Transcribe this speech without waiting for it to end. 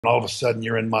all of a sudden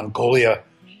you're in Mongolia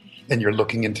and you're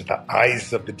looking into the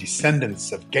eyes of the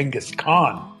descendants of Genghis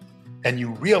Khan, and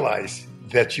you realize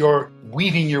that you're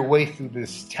weaving your way through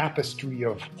this tapestry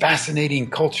of fascinating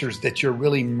cultures that you're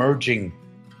really merging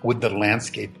with the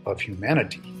landscape of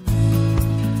humanity.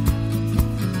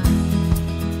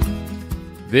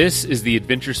 This is the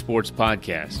Adventure Sports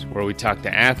Podcast, where we talk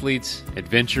to athletes,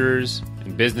 adventurers,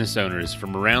 and business owners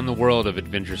from around the world of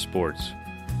adventure sports.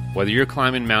 Whether you're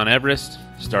climbing Mount Everest,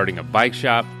 starting a bike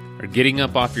shop, or getting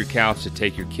up off your couch to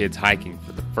take your kids hiking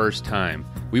for the first time,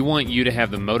 we want you to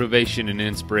have the motivation and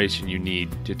inspiration you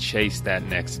need to chase that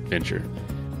next adventure.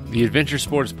 The Adventure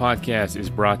Sports Podcast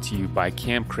is brought to you by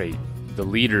Camp Crate, the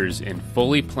leaders in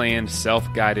fully planned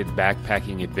self-guided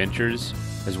backpacking adventures,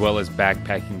 as well as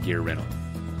backpacking gear rental.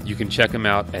 You can check them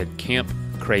out at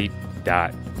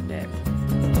campcrate.net.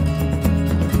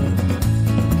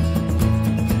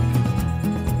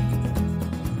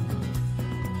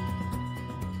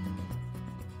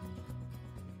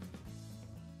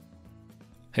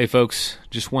 Hey folks,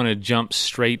 just want to jump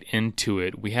straight into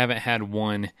it. We haven't had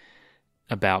one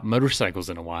about motorcycles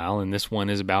in a while, and this one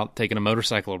is about taking a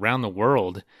motorcycle around the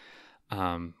world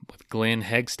with Glen,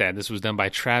 Heggstad. This was done by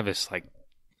Travis like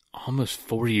almost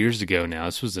 4 years ago now.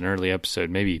 This was an early episode,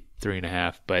 maybe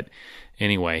 3.5. But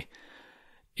anyway,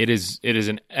 it is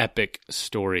an epic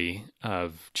story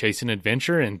of chasing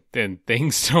adventure, and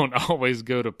things don't always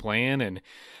go to plan. And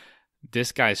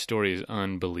this guy's story is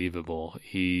unbelievable.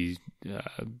 He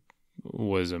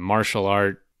was a martial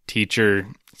art teacher,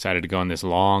 decided to go on this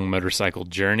long motorcycle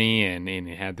journey, and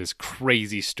he had this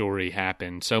crazy story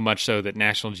happen. So much so that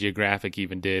National Geographic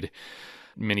even did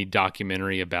mini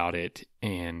documentary about it,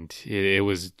 and it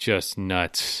was just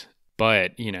nuts.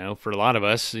 But, for a lot of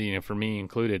us, for me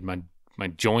included, my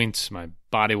joints, my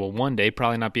body will one day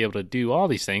probably not be able to do all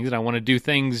these things, and I want to do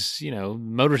things,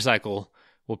 motorcycle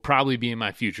will probably be in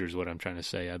my future is what I'm trying to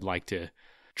say. I'd like to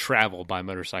travel by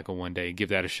motorcycle one day, give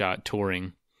that a shot,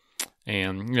 touring.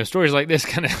 And, stories like this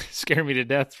kind of scare me to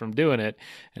death from doing it.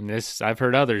 And this, I've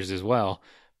heard others as well.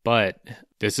 But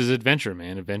this is adventure,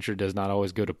 man. Adventure does not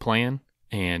always go to plan.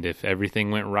 And if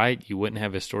everything went right, you wouldn't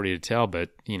have a story to tell. But,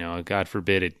 God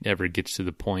forbid it ever gets to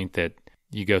the point that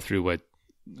you go through what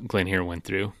Glen here went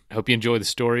through. I hope you enjoy the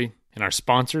story. And our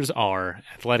sponsors are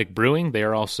Athletic Brewing. They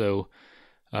are also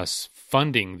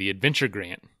funding the Adventure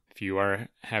Grant. If you are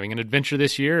having an adventure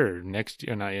this year or next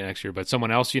year, not next year, but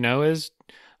someone else is,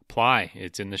 apply.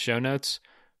 It's in the show notes.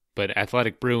 But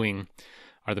Athletic Brewing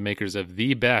are the makers of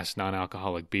the best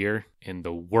non-alcoholic beer in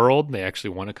the world. They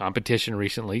actually won a competition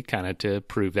recently, kind of to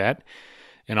prove that.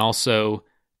 And also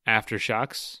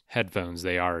AfterShokz headphones.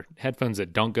 They are headphones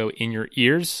that don't go in your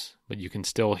ears, but you can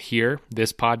still hear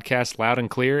this podcast loud and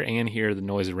clear and hear the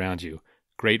noise around you.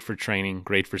 Great for training,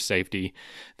 great for safety.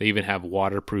 They even have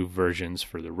waterproof versions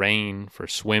for the rain, for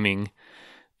swimming,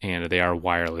 and they are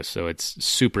wireless, so it's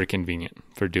super convenient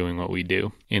for doing what we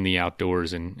do in the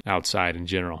outdoors and outside in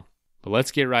general. But let's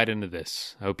get right into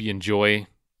this. I hope you enjoy,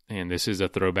 and this is a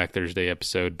Throwback Thursday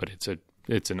episode, but it's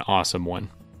an awesome one.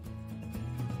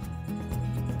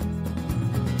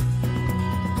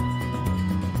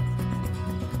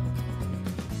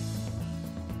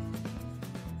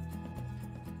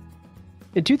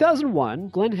 In 2001,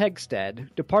 Glen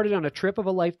Heggstad departed on a trip of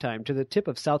a lifetime to the tip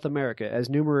of South America, as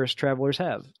numerous travelers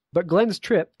have. But Glen's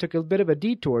trip took a bit of a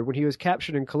detour when he was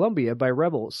captured in Colombia by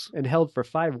rebels and held for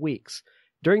 5 weeks.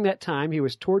 During that time, he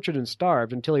was tortured and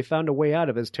starved until he found a way out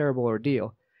of his terrible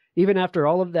ordeal. Even after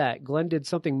all of that, Glen did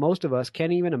something most of us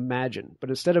can't even imagine. But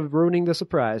instead of ruining the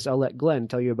surprise, I'll let Glen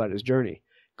tell you about his journey.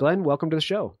 Glen, welcome to the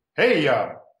show. Hey,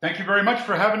 thank you very much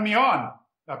for having me on.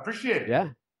 I appreciate it. Yeah.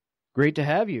 Great to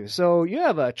have you. So you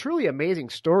have a truly amazing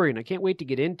story, and I can't wait to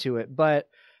get into it. But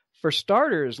for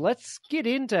starters, let's get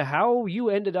into how you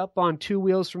ended up on two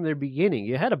wheels from the beginning.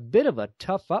 You had a bit of a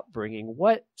tough upbringing.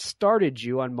 What started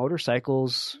you on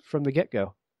motorcycles from the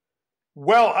get-go?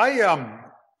 Well, I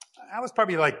was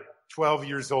probably like 12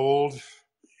 years old,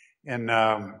 and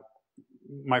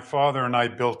my father and I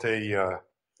built a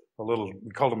little,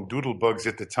 we called them doodle bugs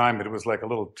at the time, but it was like a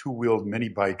little two-wheeled mini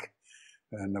bike,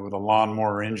 and with a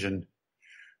lawnmower engine.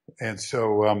 And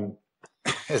so,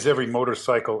 as every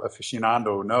motorcycle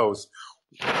aficionado knows,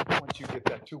 once you get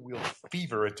that two-wheel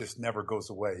fever, it just never goes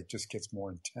away. It just gets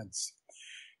more intense.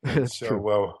 That's so,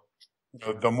 true.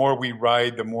 The more we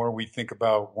ride, the more we think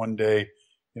about one day,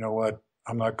 you know what,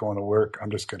 I'm not going to work.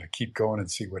 I'm just going to keep going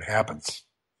and see what happens.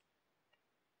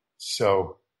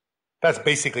 So that's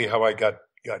basically how I got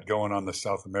going on the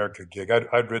South America gig.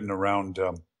 I'd ridden around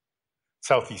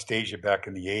Southeast Asia back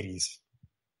in the 80s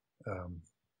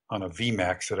on a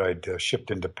VMAX that I'd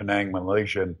shipped into Penang,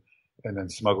 Malaysia, and then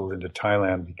smuggled into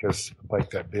Thailand because a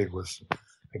bike that big was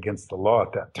against the law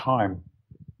at that time.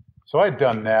 So I'd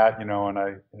done that, and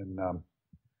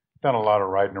done a lot of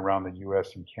riding around the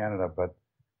U.S. and Canada, but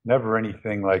never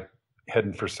anything like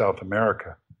heading for South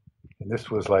America. And this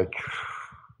was like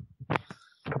a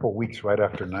couple of weeks right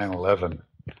after 9/11.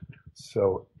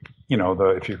 So,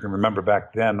 if you can remember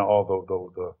back then,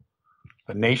 all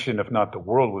the nation, if not the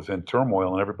world, was in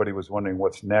turmoil, and everybody was wondering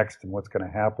what's next and what's going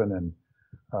to happen. And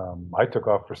I took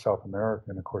off for South America,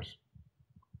 and of course,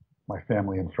 my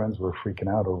family and friends were freaking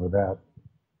out over that.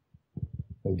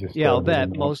 They just I'll bet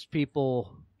most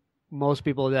people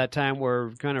at that time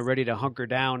were kind of ready to hunker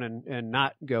down and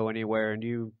not go anywhere, and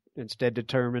you instead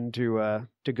determined to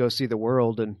go see the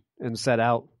world and set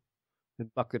out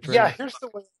and buck the trend. Yeah,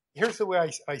 here's the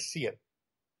way I see it.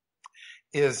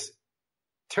 Is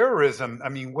terrorism, I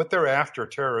mean, what they're after,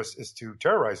 terrorists, is to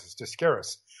terrorize us, to scare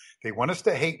us. They want us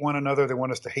to hate one another. They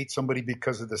want us to hate somebody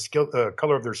because of the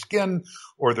color of their skin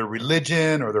or their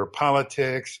religion or their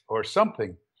politics or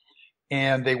something.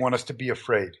 And they want us to be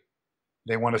afraid.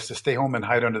 They want us to stay home and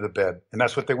hide under the bed. And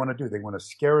that's what they want to do. They want to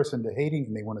scare us into hating,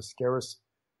 and they want to scare us,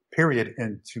 period,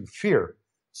 into fear.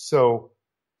 So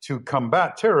to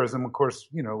combat terrorism, of course,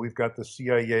 we've got the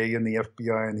CIA and the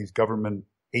FBI and these government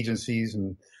agencies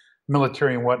and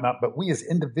military and whatnot. But we as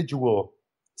individual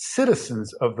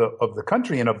citizens of the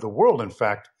country and of the world, in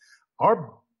fact,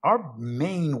 our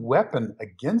main weapon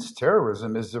against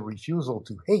terrorism is a refusal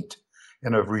to hate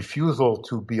and a refusal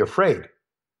to be afraid.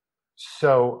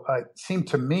 So it seemed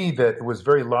to me that it was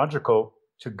very logical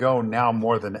to go now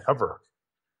more than ever.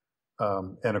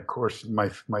 And of course, my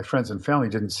friends and family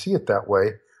didn't see it that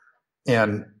way.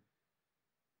 And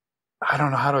I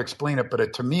don't know how to explain it,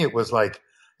 but to me, it was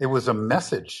a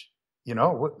message,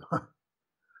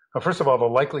 First of all, the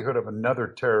likelihood of another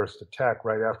terrorist attack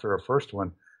right after a first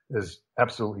one is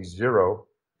absolutely zero.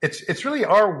 It's really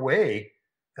our way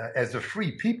as a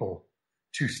free people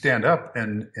to stand up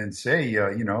and say,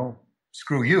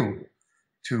 screw you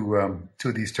to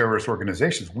these terrorist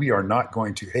organizations. We are not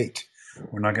going to hate.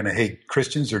 We're not going to hate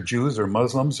Christians or Jews or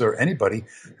Muslims or anybody,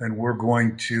 and we're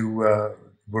going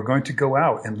to go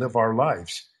out and live our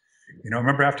lives.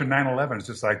 Remember after 9/11, it's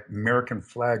just like American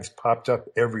flags popped up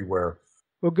everywhere.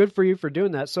 Well, good for you for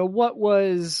doing that. So what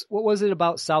was it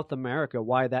about South America?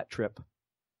 Why that trip?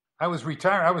 I was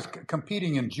retired. I was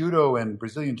competing in judo and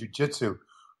Brazilian jiu-jitsu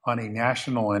on a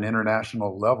national and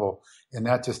international level, and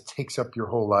that just takes up your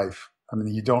whole life. I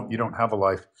mean, you don't have a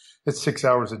life. It's 6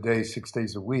 hours a day, 6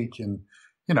 days a week, and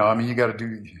you got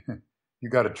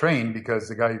to train, because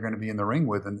the guy you're going to be in the ring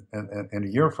with in a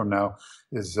year from now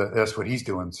is that's what he's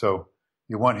doing. So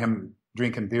you want him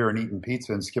drinking beer and eating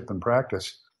pizza and skipping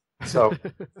practice. So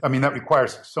I mean, that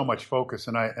requires so much focus,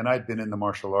 and I'd been in the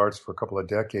martial arts for a couple of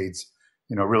decades,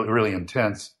 really really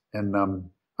intense, and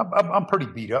I'm pretty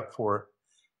beat up for it.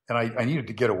 And I needed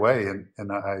to get away,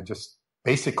 and I just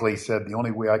basically said the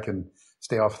only way I can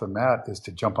stay off the mat is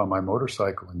to jump on my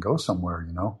motorcycle and go somewhere,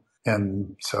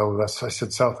 And so I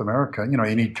said South America. You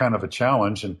need kind of a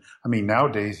challenge, and I mean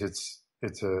nowadays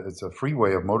it's a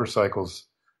freeway of motorcycles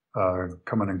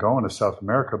coming and going to South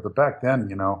America. But back then,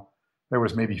 there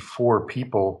was maybe 4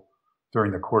 people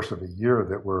during the course of a year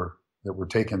that were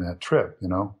taking that trip.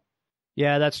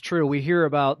 Yeah, that's true. We hear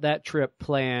about that trip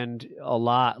planned a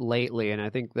lot lately, and I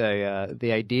think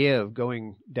the idea of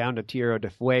going down to Tierra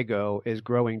del Fuego is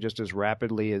growing just as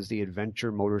rapidly as the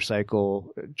adventure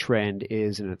motorcycle trend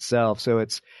is in itself. So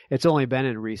it's only been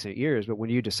in recent years, but when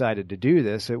you decided to do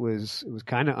this, it was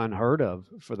kind of unheard of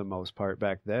for the most part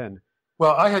back then.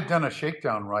 Well, I had done a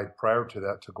shakedown ride prior to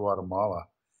that to Guatemala,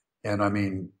 and I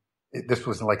mean, this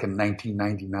was like in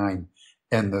 1999.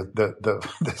 And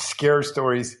the scare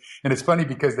stories, and it's funny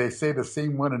because they say the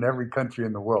same one in every country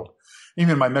in the world.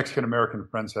 Even my Mexican-American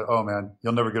friends said, "Oh man,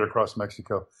 you'll never get across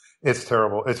Mexico. It's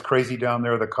terrible. It's crazy down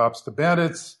there. The cops, the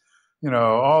bandits,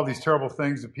 all these terrible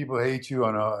things that people hate you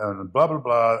and blah, blah,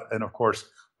 blah." And of course,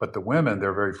 but the women,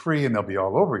 they're very free and they'll be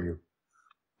all over you.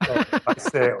 So I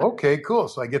say, okay, cool.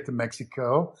 So I get to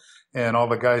Mexico and all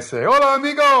the guys say, "Hola,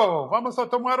 amigo. Vamos a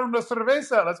tomar una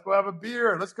cerveza. Let's go have a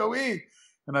beer. Let's go eat."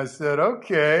 And I said,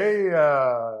 okay,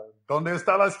 ¿dónde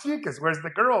están las chicas? Where's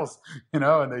the girls?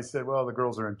 And they said, well, the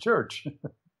girls are in church.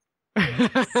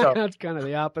 So, that's kind of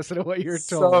the opposite of what you're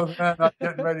told. So then I'm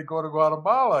getting ready to go to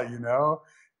Guatemala,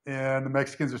 and the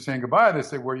Mexicans are saying goodbye. And they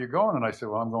say, where are you going? And I said,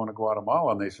 well, I'm going to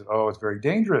Guatemala. And they said, oh, it's very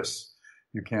dangerous.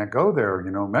 You can't go there.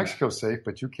 Mexico's safe,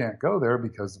 but you can't go there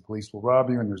because the police will rob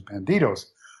you and there's banditos.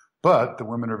 But the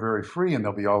women are very free and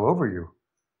they'll be all over you.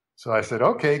 So I said,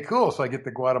 okay, cool. So I get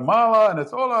to Guatemala and it's,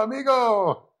 hola,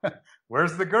 amigo.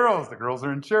 Where's the girls? The girls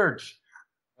are in church.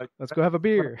 Let's go have a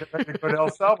beer. Go to El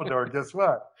Salvador. Guess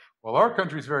what? Well, our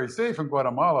country's very safe in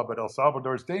Guatemala, but El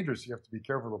Salvador is dangerous. You have to be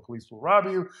careful. The police will rob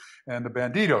you and the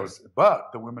banditos.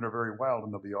 But the women are very wild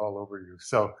and they'll be all over you.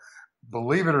 So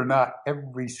believe it or not,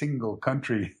 every single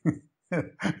country,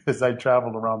 as I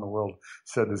traveled around the world,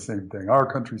 said the same thing. Our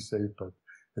country's safe, but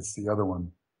it's the other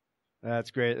one. That's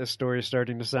great. This story is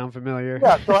starting to sound familiar.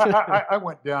 Yeah, so I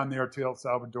went down there to El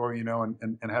Salvador,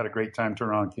 and had a great time, turned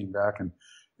around, came back,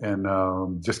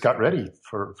 and just got ready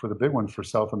for the big one for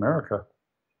South America.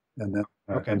 And then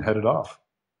and headed off.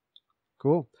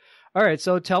 Cool. All right.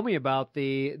 So tell me about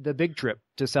the big trip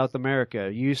to South America.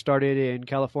 You started in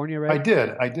California, right? I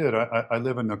did. I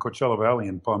live in the Coachella Valley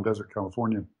in Palm Desert,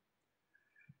 California.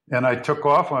 And I took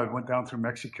off. I went down through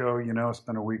Mexico,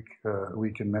 spent a week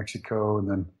in Mexico,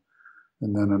 and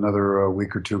then another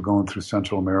week or two going through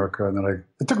Central America. And then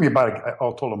it took me about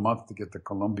all told a month to get to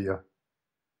Colombia.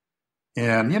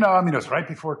 And, it was right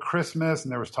before Christmas,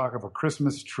 and there was talk of a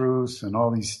Christmas truce and all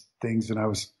these things. And I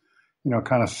was,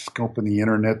 kind of scoping the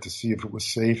internet to see if it was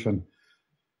safe. And,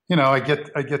 I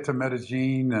get to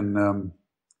Medellin, and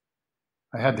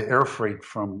I had the air freight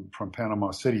from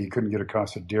Panama City. You couldn't get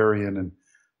across the Darien, and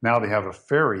now they have a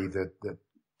ferry that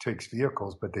takes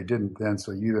vehicles, but they didn't then.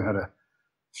 So you either had to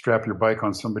strap your bike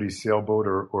on somebody's sailboat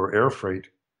or air freight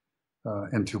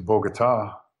into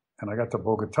Bogota. And I got to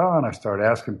Bogota and I started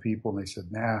asking people, and they said,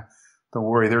 nah, don't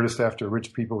worry. They're just after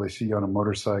rich people. They see you on a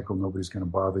motorcycle. Nobody's going to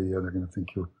bother you. They're going to think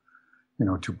you're,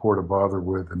 too poor to bother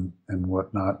with and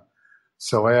whatnot.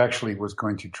 So I actually was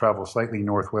going to travel slightly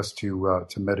northwest to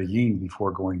Medellin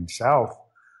before going south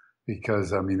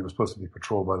because, it was supposed to be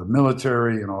patrolled by the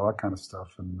military and all that kind of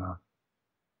stuff. And,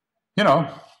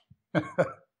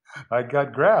 I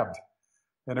got grabbed.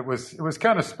 And it was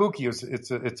kind of spooky.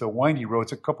 It's a windy road.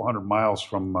 It's a couple hundred miles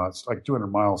from, it's like 200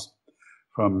 miles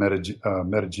from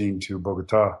Medellin to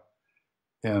Bogota.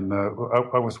 And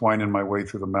I was winding my way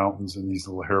through the mountains and these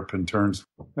little hairpin turns.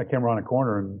 I came around a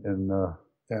corner and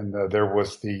there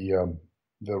was the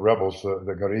rebels,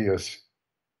 the guerrillas,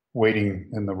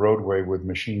 waiting in the roadway with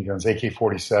machine guns,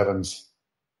 AK-47s.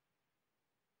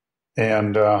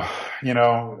 And at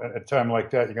a time like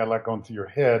that, you got a lot going through your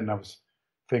head. And I was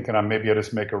thinking maybe I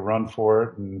just make a run for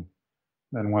it, and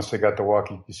then once they got the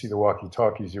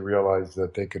walkie-talkies, you realize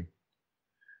that they could,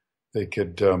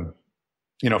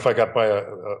 if I got by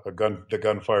the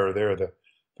gunfire there,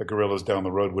 the guerrillas down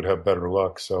the road would have better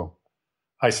luck. So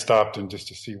I stopped and just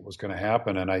to see what was going to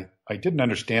happen, and I didn't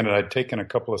understand it. I'd taken a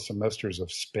couple of semesters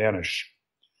of Spanish,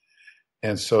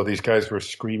 and so these guys were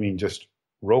screaming just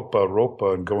ropa,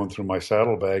 ropa, and going through my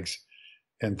saddlebags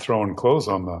and throwing clothes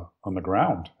on the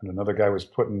ground. And another guy was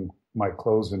putting my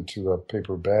clothes into a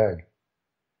paper bag.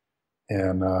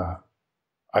 And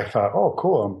I thought, oh,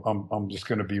 cool, I'm just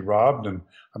going to be robbed. And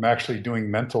I'm actually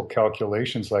doing mental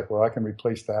calculations like, well, I can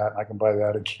replace that. I can buy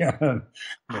that again.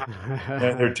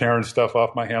 And they're tearing stuff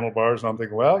off my handlebars. And I'm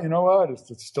thinking, well, you know what?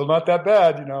 It's still not that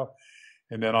bad,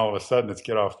 And then all of a sudden it's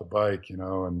get off the bike,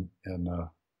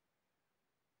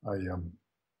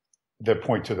 they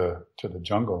point to the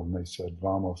jungle and they said,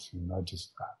 vamos. And I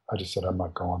just said, I'm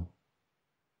not going.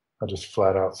 I just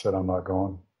flat out said, I'm not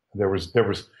going. I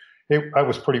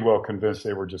was pretty well convinced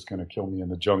they were just going to kill me in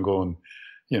the jungle. And,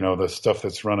 the stuff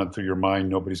that's running through your mind,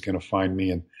 nobody's going to find me.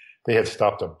 And they had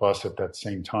stopped a bus at that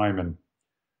same time. And,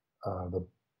 the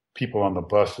people on the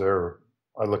bus there,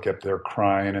 I look up, they're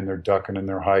crying and they're ducking and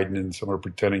they're hiding and some are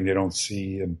pretending they don't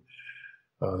see. And,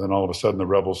 then all of a sudden the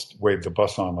rebels waved the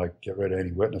bus on like, get rid of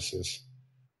any witnesses.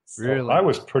 Really? So I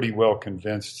was pretty well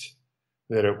convinced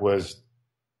that it was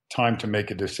time to make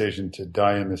a decision to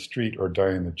die in the street or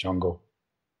die in the jungle.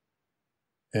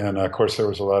 And of course there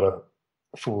was a lot of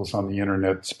fools on the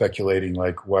internet speculating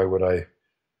like, why would I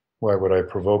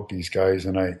provoke these guys?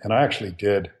 And I actually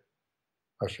did.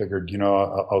 I figured,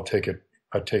 I'll take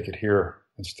it here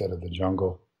instead of the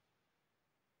jungle.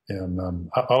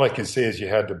 And all I can say is you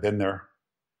had to have been there.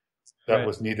 That Right.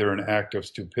 was neither an act of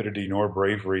stupidity nor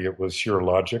bravery. It was sheer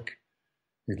logic.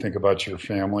 You think about your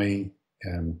family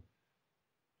and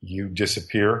you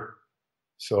disappear.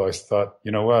 So I thought,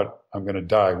 you know what? I'm going to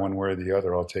die one way or the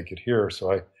other. I'll take it here.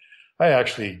 So I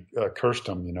actually cursed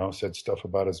him, said stuff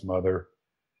about his mother.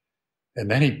 And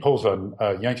then he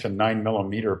yanks a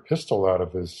 9mm pistol out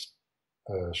of his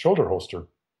shoulder holster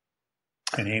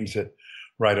and aims it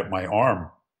right at my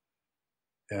arm.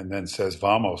 And then says,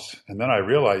 vamos. And then I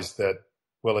realized that,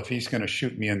 well, if he's going to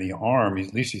shoot me in the arm,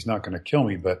 at least he's not going to kill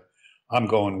me, but I'm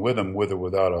going with him with or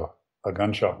without a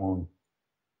gunshot wound.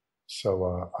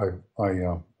 So I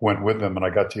went with them and I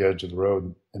got to the edge of the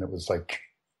road and it was like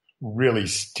really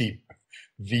steep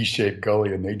V-shaped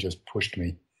gully and they just pushed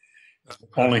me.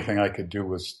 The only thing I could do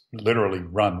was literally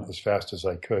run as fast as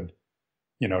I could,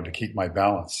 to keep my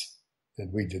balance.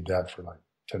 And we did that for like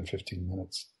 10, 15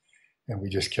 minutes. And we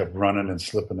just kept running and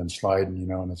slipping and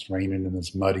sliding, and it's raining and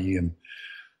it's muddy. And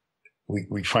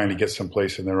we finally get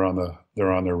someplace and they're on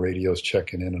their radios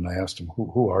checking in. And I asked them,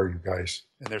 who are you guys?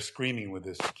 And they're screaming with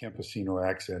this campesino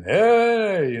accent,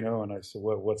 hey, and I said,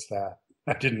 what's that?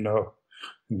 I didn't know.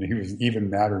 And he was even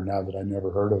madder now that I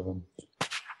never heard of him.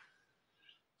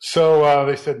 So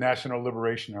they said National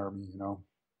Liberation Army,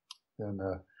 and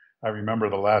I remember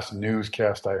the last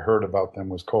newscast I heard about them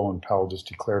was Colin Powell just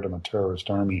declared them a terrorist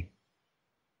army.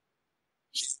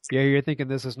 Yeah, you're thinking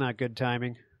this is not good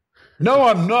timing. No,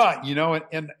 I'm not,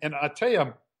 and I tell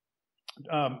you,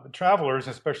 travelers,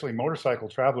 especially motorcycle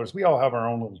travelers, we all have our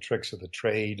own little tricks of the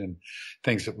trade and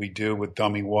things that we do with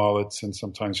dummy wallets and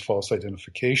sometimes false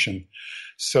identification.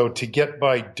 So to get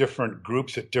by different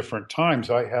groups at different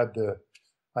times, I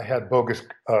had bogus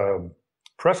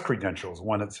press credentials,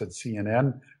 one that said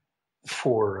CNN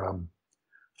for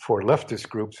leftist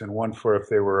groups and one for if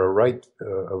they were a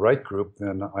right group.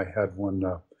 Then I had one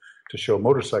to show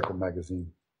Motorcycle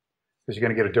Magazine, because you're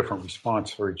going to get a different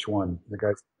response for each one.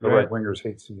 The right wingers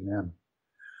hate CNN.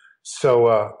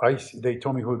 So they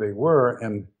told me who they were,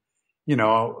 and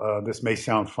this may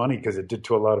sound funny because it did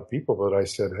to a lot of people, but I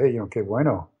said, hey, que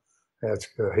bueno.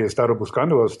 He estado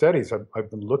buscando a ustedes.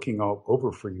 I've been looking all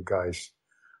over for you guys.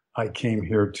 I came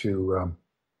here to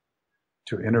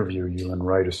interview you and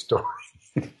write a story.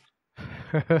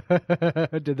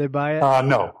 Did they buy it?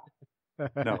 No.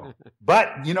 But,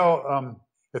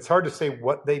 it's hard to say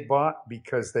what they bought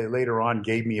because they later on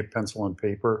gave me a pencil and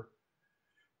paper.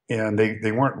 And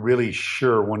they weren't really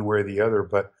sure one way or the other.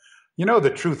 But,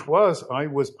 the truth was I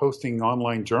was posting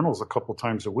online journals a couple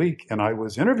times a week and I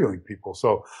was interviewing people.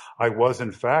 So I was,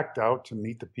 in fact, out to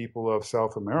meet the people of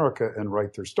South America and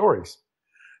write their stories.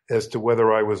 As to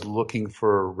whether I was looking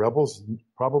for rebels,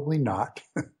 probably not.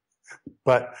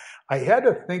 But I had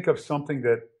to think of something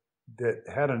that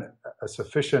had a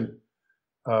sufficient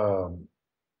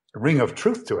ring of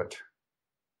truth to it.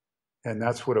 And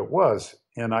that's what it was.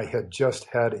 And I had just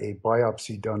had a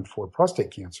biopsy done for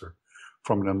prostate cancer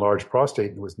from an enlarged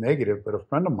prostate. It was negative, but a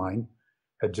friend of mine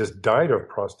had just died of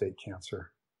prostate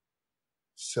cancer.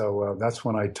 So that's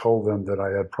when I told them that I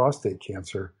had prostate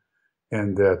cancer,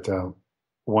 and that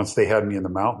once they had me in the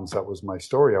mountains, that was my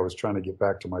story. I was trying to get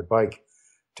back to my bike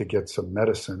to get some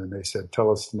medicine. And they said,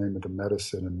 tell us the name of the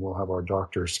medicine and we'll have our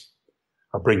doctors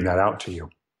bring that out to you.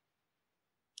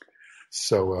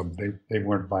 So they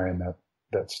weren't buying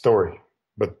that story.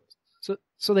 But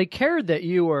so they cared that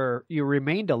you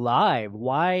remained alive.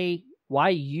 Why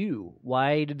you?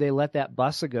 Why did they let that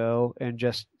bus go and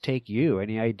just take you?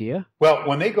 Any idea? Well,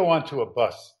 when they go onto a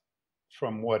bus,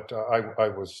 from what I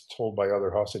was told by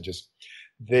other hostages,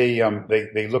 they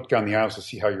look down the aisles to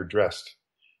see how you're dressed.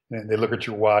 And they look at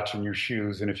your watch and your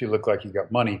shoes, and if you look like you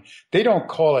got money. They don't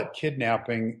call it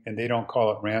kidnapping and they don't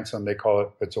call it ransom. They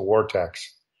call it's a war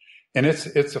tax. And it's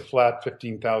a flat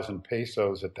 15,000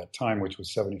 pesos at that time, which was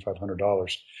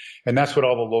 $7,500. And that's what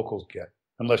all the locals get,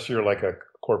 unless you're like a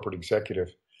corporate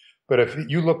executive. But if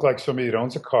you look like somebody that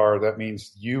owns a car, that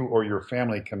means you or your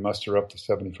family can muster up to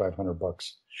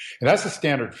 $7,500. And that's a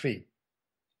standard fee.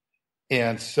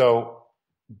 And so,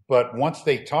 but once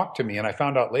they talked to me, and I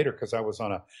found out later because I was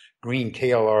on a green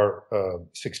KLR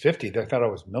 650, they thought I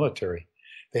was military.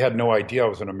 They had no idea I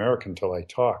was an American until I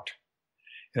talked.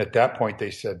 And at that point,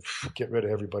 they said, get rid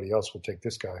of everybody else. We'll take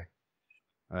this guy.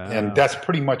 And that's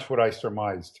pretty much what I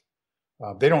surmised.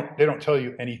 They don't tell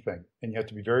you anything. And you have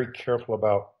to be very careful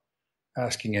about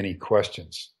asking any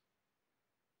questions.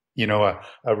 A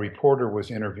reporter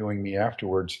was interviewing me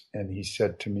afterwards, and he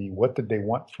said to me, what did they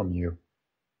want from you?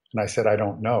 And I said, I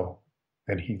don't know.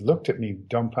 And he looked at me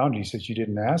dumbfounded. He says, you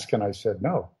didn't ask? And I said,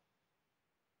 no.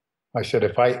 I said,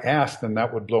 if I asked, then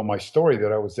that would blow my story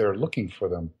that I was there looking for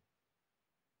them.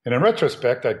 And in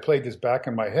retrospect, I played this back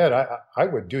in my head. I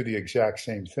would do the exact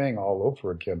same thing all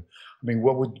over again. I mean,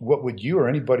 what would you or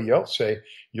anybody else say?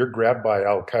 You're grabbed by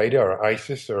Al Qaeda or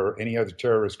ISIS or any other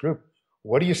terrorist group.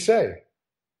 What do you say?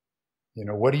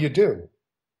 What do you do?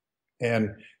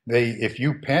 And if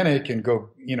you panic and go,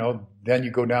 then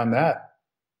you go down that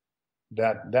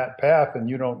path, and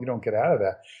you don't get out of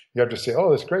that. You have to say, oh,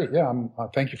 that's great. Yeah,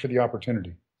 thank you for the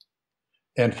opportunity.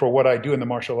 And for what I do in the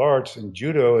martial arts and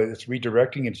judo, it's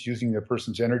redirecting, it's using the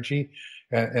person's energy.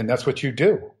 And that's what you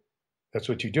do. That's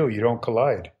what you do. You don't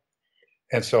collide.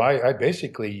 And so I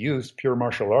basically used pure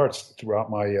martial arts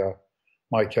throughout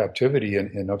my captivity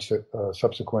and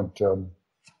subsequent,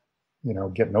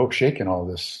 getting shaking all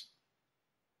this.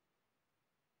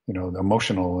 the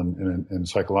emotional and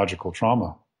psychological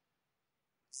trauma.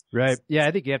 Right. Yeah,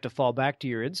 I think you have to fall back to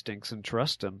your instincts and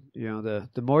trust them.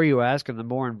 The more you ask and the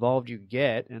more involved you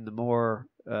get, and the more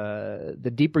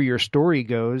the deeper your story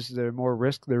goes, the more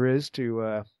risk there is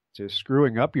to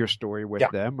screwing up your story with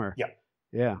them.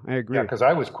 Yeah, I agree. Yeah, because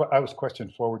I was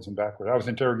questioned forwards and backwards. I was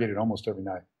interrogated almost every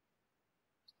night.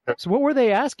 So what were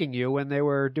they asking you when they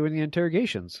were doing the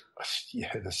interrogations?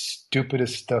 Yeah, the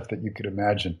stupidest stuff that you could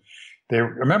imagine.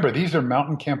 Remember, these are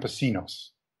mountain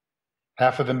campesinos.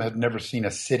 Half of them had never seen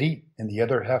a city, and the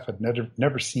other half had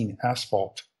never seen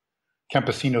asphalt.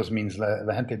 Campesinos means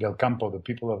la gente del campo, the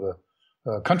people of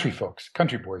the country folks.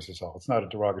 Country boys is all. It's not a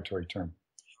derogatory term.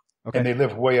 Okay. And they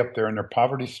live way up there, and they're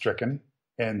poverty-stricken,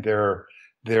 and they're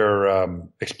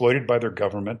exploited by their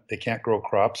government. They can't grow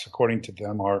crops. According to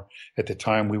them, at the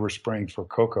time we were spraying for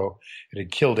cocoa, it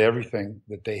had killed everything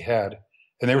that they had,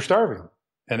 and they were starving,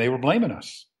 and they were blaming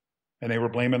us. And they were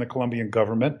blaming the Colombian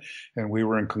government, and we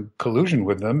were in collusion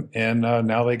with them. And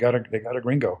now they got a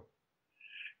gringo.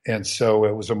 And so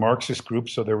it was a Marxist group.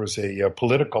 So there was a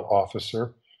political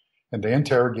officer, and they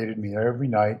interrogated me every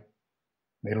night,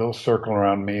 made a little circle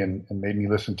around me, and made me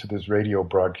listen to this radio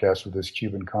broadcast with this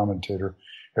Cuban commentator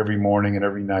every morning and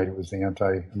every night. It was the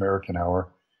anti-American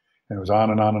hour, and it was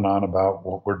on and on and on about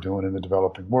what we're doing in the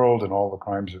developing world and all the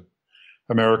crimes that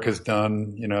America's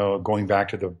done. Going back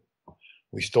to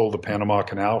we stole the Panama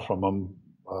Canal from them.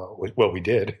 Well, we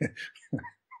did.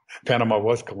 Panama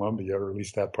was Colombia, or at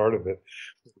least that part of it.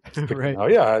 Right. Oh,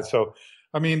 yeah. So,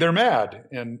 I mean, they're mad,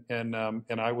 and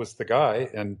I was the guy,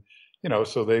 and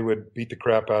so they would beat the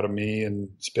crap out of me and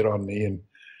spit on me, and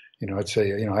I'd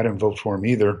say, I didn't vote for him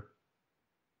either.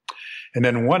 And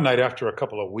then one night, after a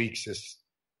couple of weeks,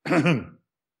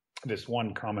 this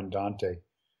one commandante.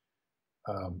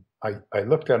 I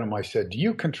looked at him. I said, "Do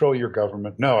you control your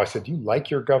government?" No. I said, "Do you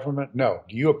like your government?" No.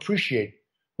 "Do you appreciate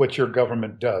what your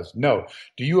government does?" No.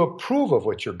 "Do you approve of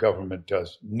what your government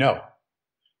does?" No.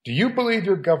 "Do you believe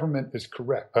your government is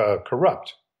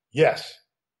corrupt?" Yes.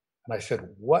 And I said,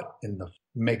 "What in the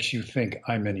makes you think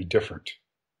I'm any different?"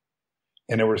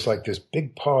 And there was like this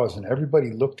big pause, and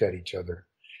everybody looked at each other.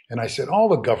 And I said, "All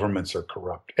the governments are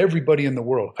corrupt. Everybody in the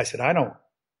world." I said, "I don't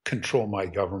control my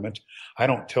government. I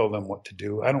don't tell them what to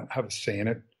do. I don't have a say in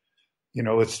it.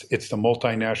 It's the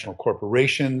multinational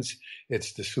corporations.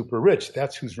 It's the super rich.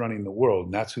 That's who's running the world,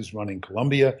 and that's who's running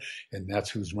Colombia, and that's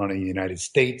who's running the United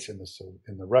States and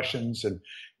the Russians, and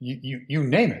you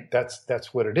name it.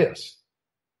 That's what it is.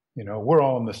 We're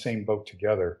all in the same boat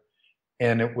together."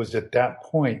 And it was at that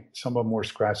point some of them were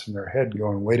scratching their head,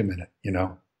 going, "Wait a minute,"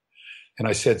 And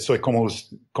I said, "Soy como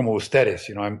ustedes.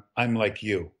 I'm like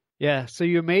you." Yeah, so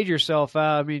you made yourself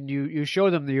out. I mean, you show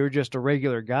them that you're just a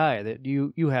regular guy, that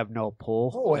you have no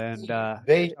pull, and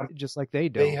they just like they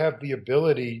do. They have the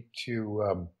ability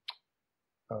to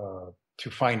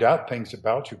find out things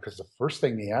about you, because the first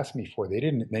thing they asked me for,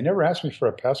 they never asked me for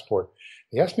a passport.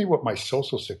 They asked me what my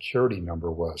social security number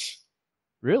was.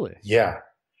 Really? Yeah,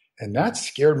 and that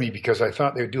scared me because I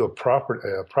thought they would do a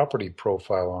property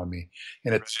profile on me.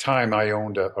 And at the time, I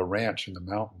owned a ranch in the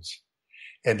mountains.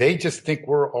 And they just think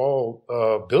we're all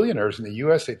billionaires in the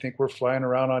U.S. They think we're flying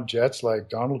around on jets like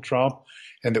Donald Trump,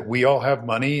 and that we all have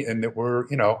money, and that we're,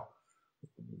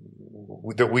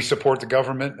 that we support the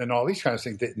government and all these kinds of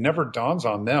things. It never dawns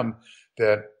on them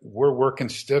that we're working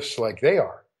stiffs like they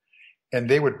are. And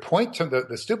they would point to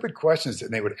the stupid questions,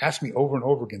 and they would ask me over and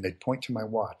over again. They'd point to my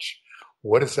watch.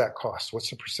 What does that cost? What's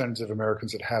the percentage of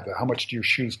Americans that have that? How much do your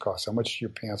shoes cost? How much do your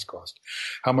pants cost?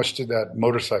 How much did that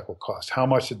motorcycle cost? How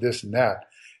much did this and that?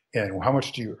 And how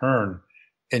much do you earn?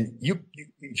 And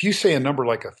if you say a number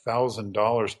like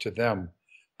 $1,000 to them,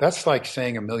 that's like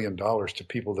saying $1 million to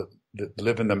people that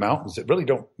live in the mountains that really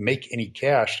don't make any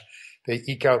cash. They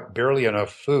eke out barely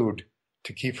enough food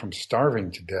to keep from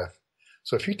starving to death.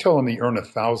 So if you tell them you earn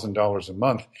 $1,000 a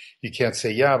month, you can't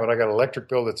say, "Yeah, but I got an electric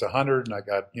bill that's $100, and I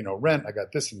got rent, I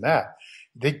got this and that."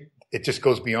 It just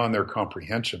goes beyond their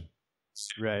comprehension.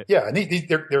 Right. Yeah, and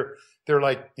they're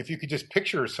like, if you could just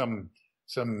picture some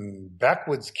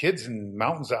backwoods kids in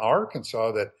mountains of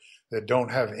Arkansas that don't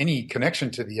have any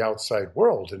connection to the outside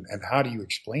world, and how do you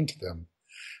explain to them?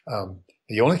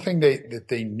 The only thing that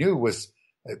they knew was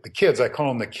the kids. I call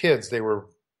them the kids. They were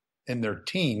in their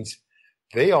teens.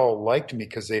 They all liked me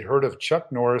because they'd heard of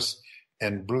Chuck Norris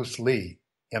and Bruce Lee,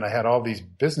 and I had all these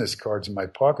business cards in my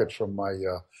pocket from my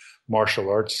martial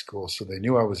arts school, so they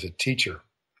knew I was a teacher.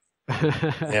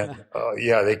 And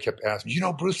they kept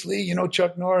asking, Bruce Lee,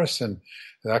 Chuck Norris, and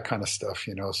that kind of stuff,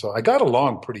 So I got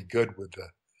along pretty good with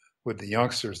the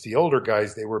youngsters. The older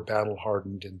guys, they were battle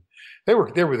hardened, and they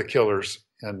were the killers,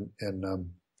 and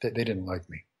they didn't like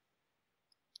me.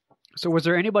 So was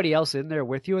there anybody else in there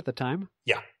with you at the time?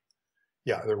 Yeah,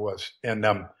 there was. And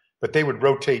but they would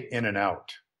rotate in and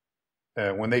out.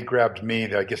 When they grabbed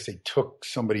me, I guess they took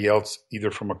somebody else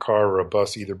either from a car or a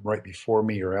bus, either right before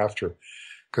me or after,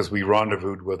 because we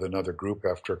rendezvoused with another group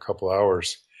after a couple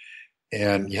hours.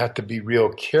 And you have to be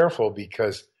real careful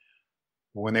because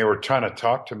when they were trying to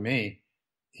talk to me,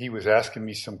 he was asking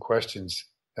me some questions,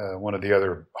 one of the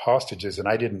other hostages, and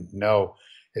I didn't know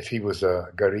if he was a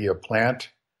guerrilla plant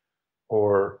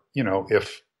or,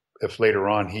 if later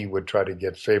on he would try to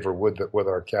get favor with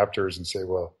our captors and say,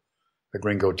 well, the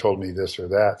gringo told me this or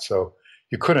that. So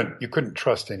you couldn't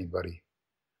trust anybody.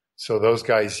 So those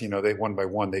guys, they one by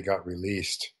one, they got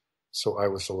released. So I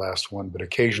was the last one, but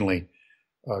occasionally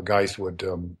guys would,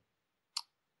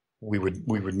 we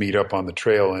would meet up on the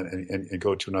trail and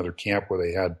go to another camp where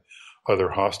they had other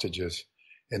hostages,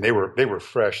 and they were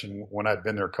fresh. And when I'd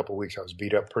been there a couple of weeks, I was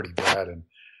beat up pretty bad, and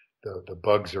the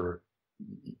bugs are,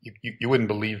 you wouldn't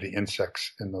believe the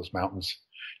insects in those mountains.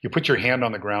 You put your hand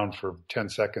on the ground for 10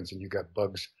 seconds and you got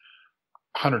bugs,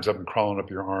 hundreds of them crawling up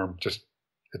your arm. Just,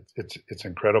 it's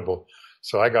incredible.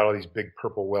 So I got all these big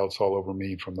purple welts all over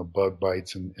me from the bug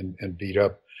bites and beat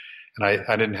up. And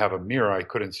I didn't have a mirror. I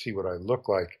couldn't see what I looked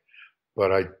like,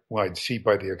 but I'd see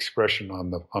by the expression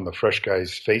on the fresh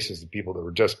guys' faces, the people that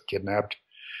were just kidnapped.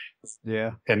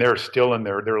 Yeah. And they're still in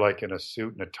there. They're like in a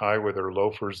suit and a tie with their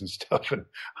loafers and stuff. And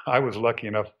I was lucky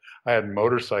enough. I had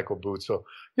motorcycle boots. So,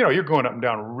 you're going up and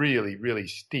down really, really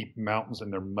steep mountains,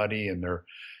 and they're muddy and they're,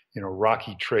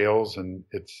 rocky trails, and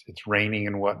it's raining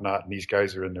and whatnot. And these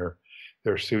guys are in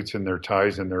their suits and their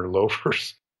ties and their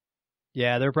loafers.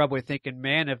 Yeah, they're probably thinking,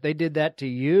 man, if they did that to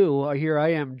you, here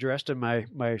I am dressed in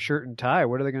my shirt and tie.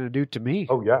 What are they going to do to me?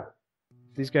 Oh, yeah.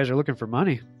 These guys are looking for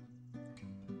money.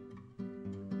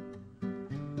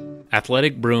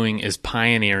 Athletic Brewing is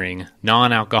pioneering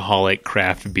non-alcoholic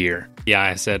craft beer. Yeah,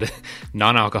 I said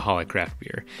non-alcoholic craft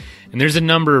beer. And there's a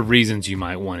number of reasons you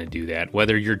might want to do that.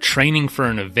 Whether you're training for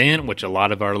an event, which a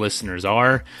lot of our listeners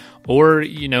are, or,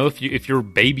 if you're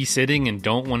babysitting and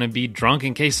don't want to be drunk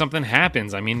in case something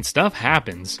happens. I mean, stuff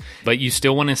happens, but you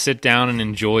still want to sit down and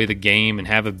enjoy the game and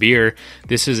have a beer.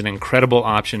 This is an incredible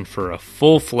option for a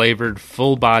full-flavored,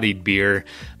 full-bodied beer.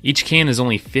 Each can is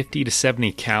only 50 to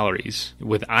 70 calories.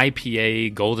 With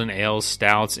IPA, golden ales,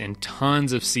 stouts, and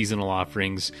tons of seasonal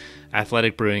offerings,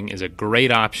 Athletic Brewing is a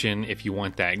great option if you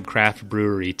want that craft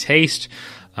brewery taste,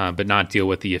 but not deal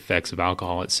with the effects of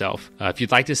alcohol itself. If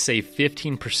you'd like to save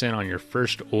 15% on your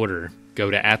first order,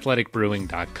 go to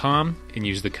athleticbrewing.com and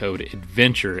use the code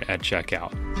ADVENTURE at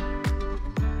checkout.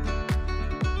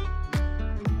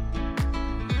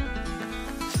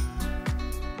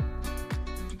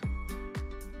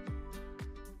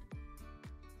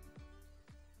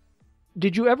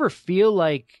 Did you ever feel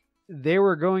like they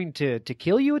were going to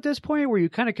kill you at this point? Were you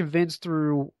kind of convinced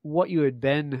through what you had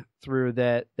been through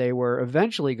that they were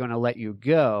eventually going to let you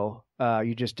go?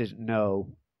 You just didn't know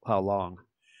how long.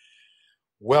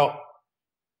 Well,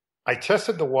 I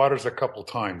tested the waters a couple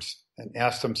times and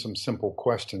asked them some simple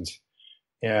questions.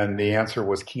 And the answer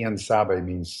was "Quien sabe,"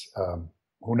 means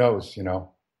who knows,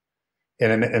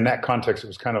 And in that context, it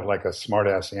was kind of like a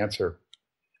smart-ass answer.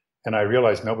 And I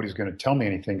realized nobody's going to tell me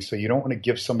anything. So you don't want to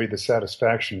give somebody the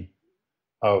satisfaction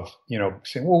of,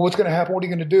 saying, well, what's going to happen? What are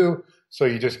you going to do? So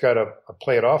you just got to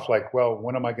play it off like, well,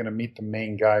 when am I going to meet the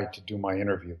main guy to do my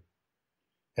interview?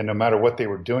 And no matter what they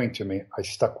were doing to me, I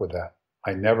stuck with that.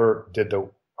 I never did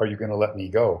are you going to let me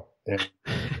go? And,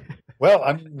 well,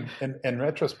 I mean, in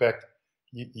retrospect,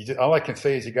 all I can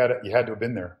say is you had to have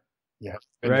been there. Yeah.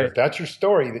 Right. If that's your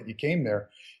story, that you came there,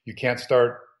 you can't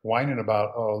start whining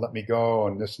about, oh, let me go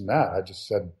and this and that. I just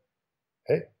said,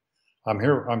 hey, I'm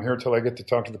here till I get to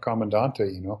talk to the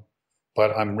commandante,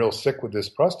 but I'm real sick with this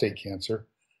prostate cancer.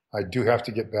 I do have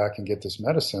to get back and get this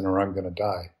medicine or I'm going to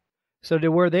die. So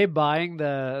were they buying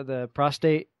the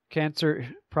prostate cancer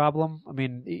problem? I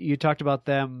mean, you talked about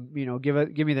them, give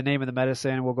me the name of the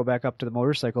medicine and we'll go back up to the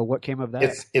motorcycle. What came of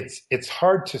that? It's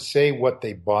hard to say what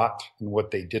they bought and what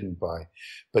they didn't buy,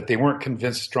 but they weren't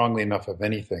convinced strongly enough of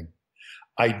anything.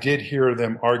 I did hear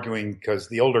them arguing because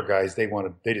the older guys, they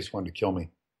just wanted to kill me.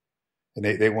 And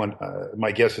they want,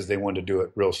 my guess is they wanted to do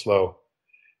it real slow.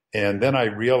 And then I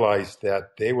realized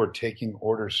that they were taking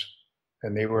orders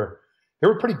and they were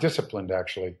pretty disciplined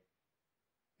actually.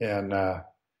 And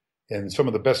some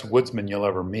of the best woodsmen you'll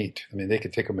ever meet. I mean, they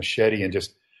could take a machete and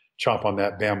just chop on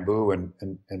that bamboo and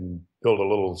build a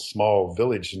little small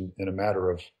village in a matter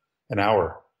of an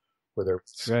hour. Where there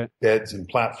was beds and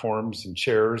platforms and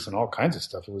chairs and all kinds of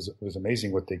stuff. It was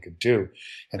amazing what they could do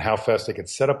and how fast they could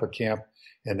set up a camp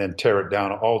and then tear it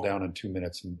down all down in 2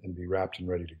 minutes and be wrapped and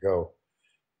ready to go.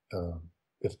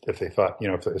 if they thought,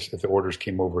 if the orders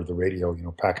came over the radio,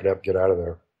 pack it up, get out of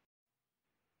there.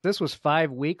 This was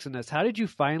 5 weeks in this. How did you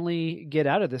finally get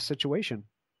out of this situation?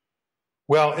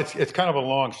 Well, it's kind of a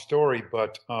long story,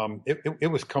 but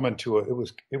it was coming to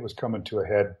a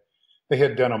head. They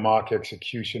had done a mock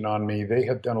execution on me. They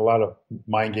had done a lot of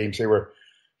mind games. They were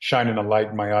shining a light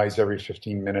in my eyes every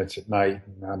 15 minutes at night,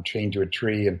 and I'm chained to a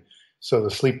tree, and so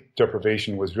the sleep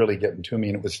deprivation was really getting to me,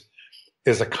 and it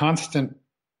was a constant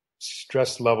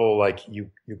stress level like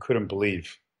you couldn't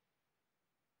believe.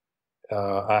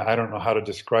 I don't know how to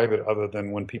describe it other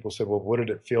than when people said, well, what did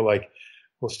it feel like?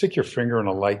 Well, stick your finger in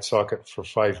a light socket for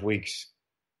 5 weeks,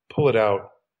 pull it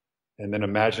out, and then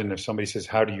imagine if somebody says,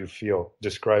 how do you feel?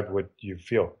 Describe what you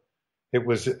feel. It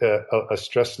was a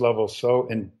stress level so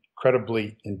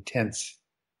incredibly intense.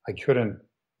 I couldn't,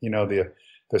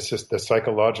 the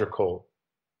psychological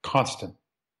constant,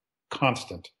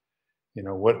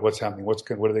 what's happening? What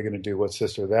are they going to do? What's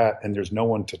this or that? And there's no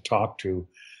one to talk to.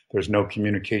 There's no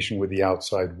communication with the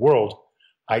outside world.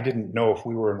 I didn't know if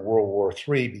we were in World War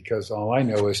III because all I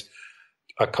know is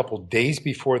a couple days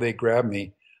before they grabbed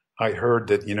me, I heard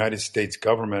that the United States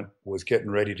government was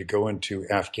getting ready to go into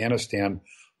Afghanistan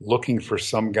looking for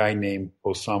some guy named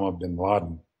Osama bin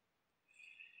Laden.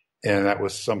 And that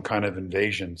was some kind of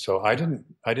invasion. So I didn't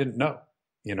know,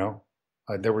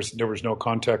 there was no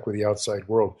contact with the outside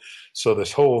world. So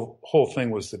this whole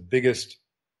thing was the biggest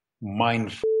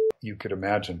mind you could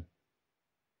imagine.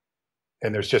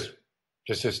 And there's just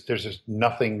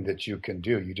nothing that you can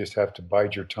do. You just have to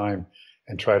bide your time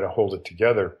and try to hold it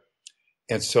together.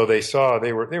 And so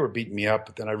they were beating me up,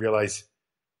 but then I realized,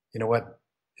 you know what?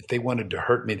 If they wanted to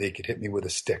hurt me, they could hit me with a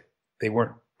stick. They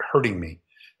weren't hurting me.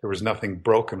 There was nothing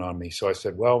broken on me. So I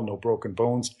said, well, no broken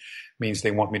bones means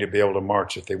they want me to be able to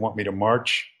march. If they want me to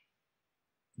march,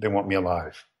 they want me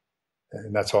alive.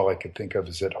 And that's all I could think of,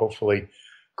 is that hopefully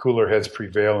cooler heads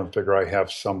prevail and figure I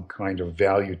have some kind of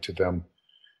value to them.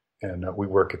 And we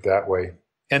work it that way.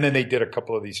 And then they did a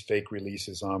couple of these fake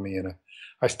releases on me, and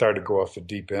I started to go off the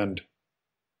deep end.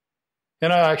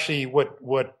 And I actually,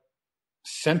 what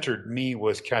centered me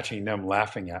was catching them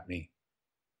laughing at me.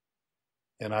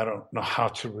 And I don't know how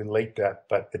to relate that,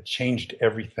 but it changed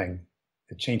everything.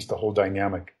 It changed the whole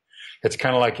dynamic. It's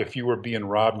kind of like if you were being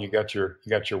robbed and you got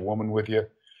your woman with you,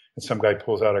 and some guy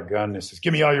pulls out a gun and says,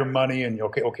 give me all your money. And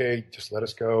okay, just let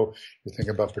us go. You're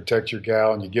thinking about protect your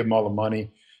gal, and you give him all the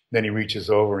money. Then he reaches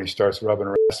over and he starts rubbing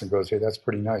her ass and goes, hey, that's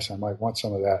pretty nice. I might want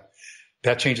some of that.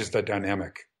 That changes the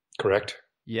dynamic, correct?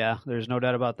 Yeah, there's no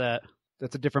doubt about that.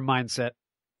 That's a different mindset.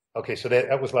 Okay, so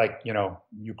that was like,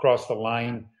 you cross the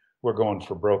line, we're going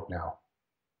for broke now.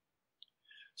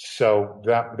 So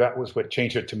that was what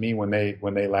changed it to me when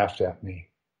they laughed at me.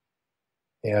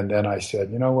 And then I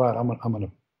said, you know what, I'm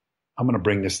gonna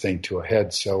bring this thing to a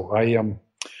head. So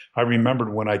I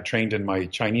remembered when I trained in my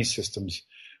Chinese systems,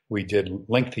 we did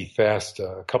lengthy fast,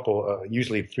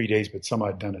 usually 3 days, but some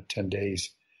I'd done at 10 days.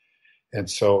 And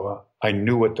so I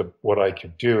knew what I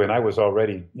could do. And I was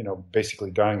already,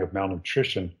 basically dying of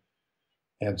malnutrition.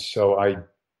 And so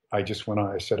I just went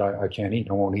on, I said, I can't eat.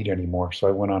 I won't eat anymore. So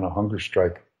I went on a hunger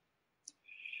strike.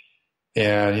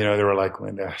 And, they were like,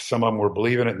 some of them were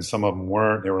believing it and some of them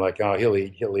weren't. They were like, oh, he'll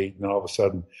eat. And then all of a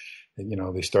sudden,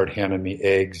 they start handing me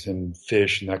eggs and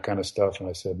fish and that kind of stuff. And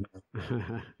I said,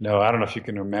 no, I don't know if you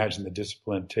can imagine the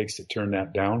discipline it takes to turn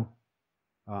that down.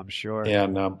 I'm sure.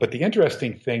 And, but the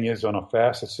interesting thing is on a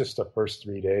fast, it's just the first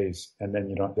 3 days. And then,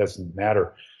 it doesn't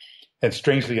matter. And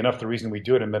strangely enough, the reason we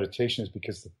do it in meditation is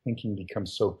because the thinking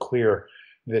becomes so clear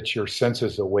that your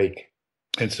senses awake.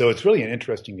 And so it's really an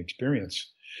interesting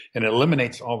experience, and it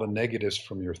eliminates all the negatives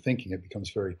from your thinking. It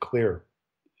becomes very clear.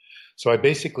 So I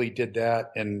basically did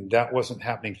that, and that wasn't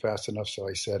happening fast enough. So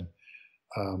I said,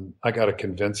 I got to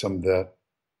convince them that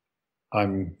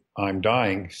I'm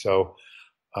dying. So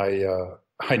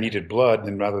I needed blood,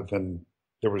 and rather than,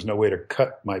 there was no way to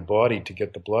cut my body to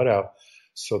get the blood out.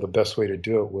 So the best way to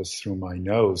do it was through my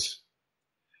nose.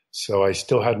 So I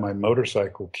still had my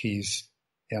motorcycle keys,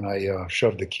 and I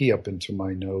shoved the key up into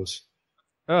my nose.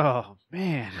 Oh,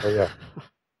 man. Oh, yeah.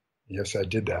 Yes, I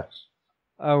did that.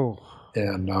 Oh.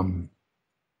 And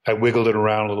I wiggled it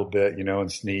around a little bit,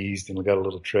 and sneezed and got a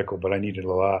little trickle, but I needed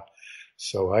a lot.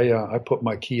 So I put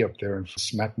my key up there and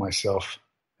smacked myself.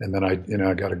 And then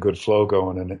I got a good flow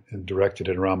going and directed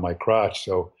it around my crotch.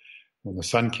 So when the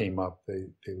sun came up,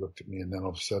 they looked at me, and then all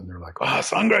of a sudden they're like, "Oh,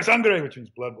 sangre," which means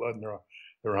blood, and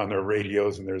they're on their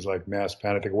radios, and there's like mass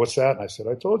panic. They go, "What's that?" And I said,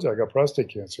 "I told you, I got prostate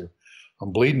cancer.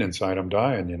 I'm bleeding inside. I'm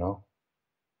dying."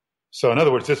 So in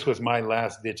other words, this was my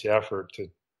last ditch effort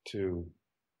to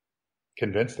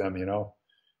convince them.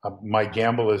 My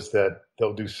gamble is that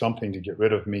they'll do something to get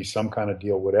rid of me, some kind of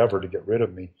deal, whatever, to get rid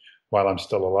of me while I'm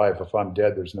still alive. If I'm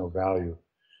dead, there's no value.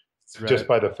 Right. Just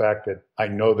by the fact that I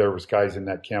know there was guys in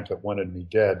that camp that wanted me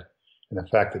dead, and the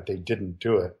fact that they didn't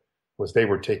do it was they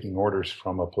were taking orders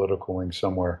from a political wing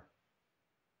somewhere.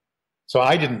 So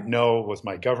I didn't know, was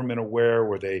my government aware?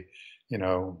 Were they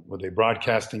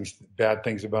broadcasting bad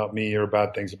things about me or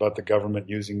bad things about the government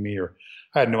using me? Or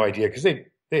I had no idea, because they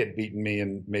had beaten me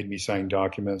and made me sign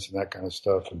documents and that kind of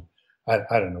stuff. And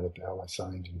I don't know what the hell I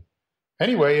signed. And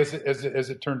anyway, as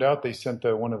it turned out, they sent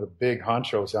one of the big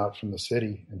honchos out from the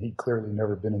city, and he'd clearly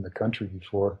never been in the country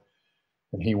before.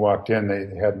 And he walked in, they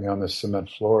had me on this cement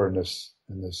floor in this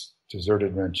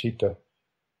deserted ranchita.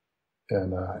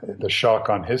 And the shock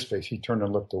on his face, he turned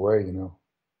and looked away,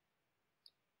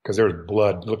 because there was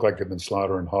blood. It looked like they'd been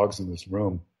slaughtering hogs in this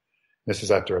room. This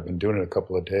is after I've been doing it a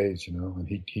couple of days, and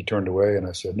he turned away, and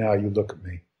I said, "Now you look at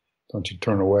me. Don't you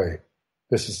turn away.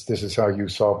 This is how you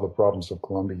solve the problems of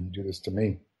Colombia. You do this to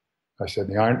me." I said,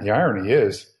 the irony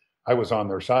is I was on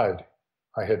their side.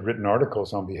 I had written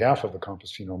articles on behalf of the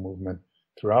Campesino movement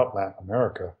throughout Latin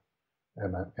America,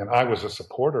 and I was a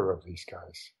supporter of these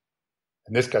guys.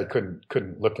 And this guy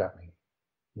couldn't look at me,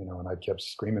 and I kept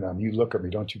screaming at him, "You look at me,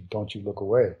 don't you look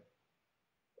away."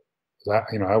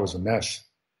 I was a mess.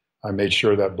 I made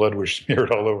sure that blood was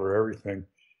smeared all over everything.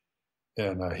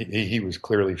 And he was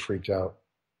clearly freaked out.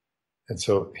 And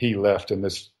so he left, and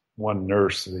this one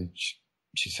nurse,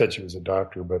 she said she was a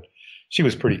doctor, but she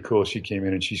was pretty cool. She came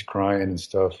in and she's crying and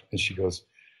stuff. And she goes,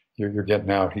 you're getting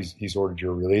out. He's ordered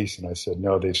your release. And I said,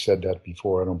 "No, they've said that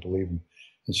before. I don't believe him."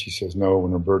 And she says, "No,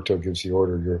 when Roberto gives the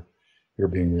order, you're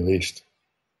being released."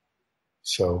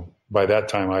 So by that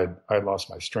time, I lost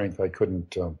my strength. I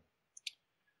couldn't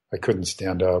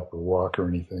stand up or walk or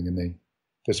anything. And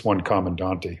this one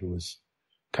commandante, who was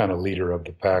kind of leader of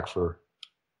the pack for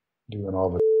doing all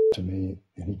the to me,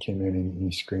 and he came in and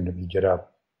he screamed at me, "Get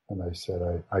up." And I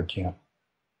said, I can't.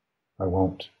 I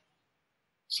won't.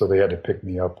 So they had to pick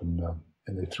me up, and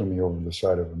they threw me over the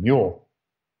side of a mule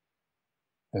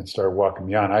and started walking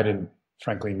me on. I didn't,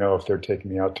 frankly, know if they're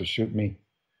taking me out to shoot me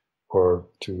or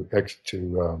to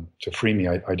free me.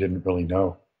 I didn't really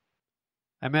know.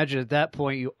 I imagine at that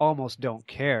point you almost don't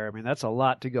care. I mean, that's a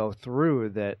lot to go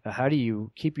through. That how do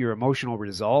you keep your emotional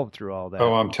resolve through all that?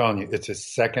 Oh, I'm telling you, it's a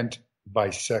second by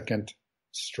second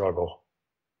struggle.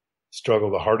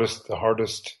 The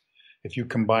hardest. If you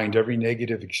combined every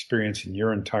negative experience in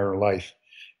your entire life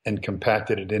and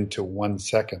compacted it into 1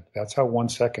 second, that's how 1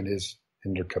 second is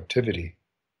in your captivity.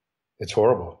 It's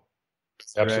horrible.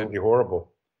 It's absolutely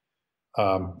horrible.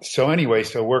 So anyway,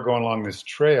 we're going along this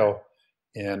trail,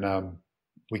 and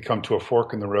we come to a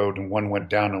fork in the road, and one went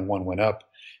down and one went up.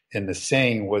 And the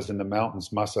saying was, in the mountains,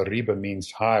 más arriba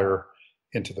means higher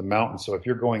into the mountains. So if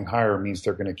you're going higher, it means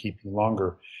they're going to keep you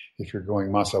longer. If you're going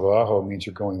más abajo, it means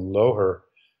you're going lower,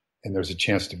 and there's a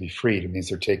chance to be freed. It means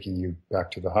they're taking you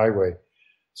back to the highway.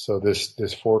 So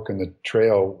this fork in the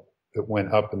trail, it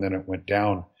went up and then it went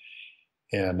down.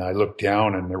 And I looked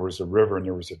down, and there was a river and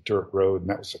there was a dirt road, and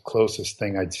that was the closest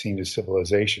thing I'd seen to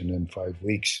civilization in 5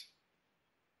 weeks.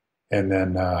 And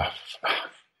then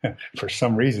for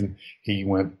some reason he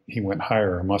went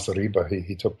higher, más arriba.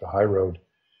 He took the high road,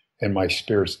 and my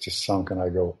spirits just sunk, and I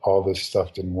go, all this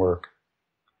stuff didn't work.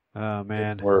 Oh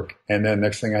man. Didn't work. And then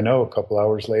next thing I know, a couple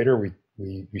hours later,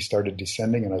 we started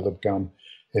descending, and I looked down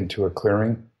into a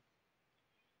clearing,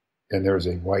 and there was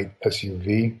a white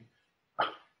SUV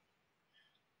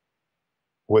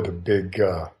with a big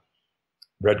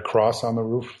Red Cross on the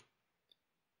roof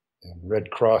and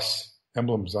Red Cross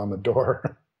emblems on the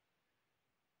door.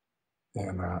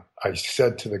 And I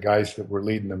said to the guys that were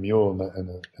leading the mule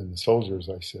and the soldiers,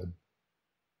 I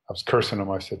was cursing them.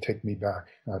 I said, "Take me back.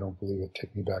 I don't believe it.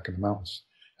 Take me back in the mountains."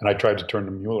 And I tried to turn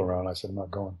the mule around. I said, "I'm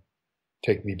not going.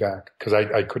 Take me back." Because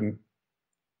I couldn't.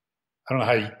 I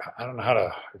don't know how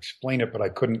to explain it, but I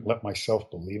couldn't let myself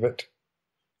believe it.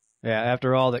 Yeah,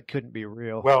 after all, that couldn't be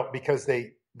real. Well, because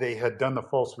they had done the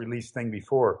false release thing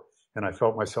before, and I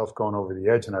felt myself going over the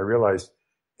edge, and I realized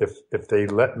if they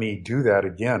let me do that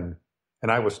again,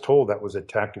 and I was told that was a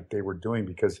tactic they were doing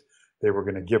because they were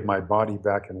going to give my body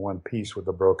back in one piece with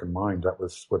a broken mind. That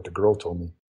was what the girl told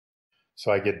me.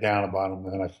 So I get down about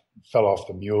them, and I fell off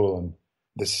the mule, and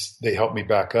they helped me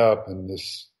back up, and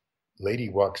this lady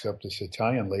walks up, this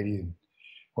Italian lady,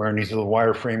 wearing these little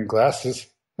wireframe glasses.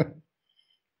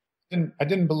 I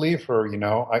didn't believe her,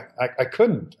 I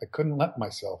couldn't let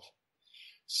myself.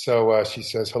 So she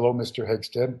says, "Hello, Mr.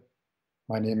 Heggstad.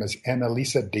 My name is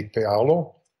Annalisa De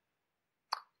Paolo.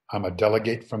 I'm a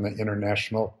delegate from the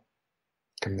International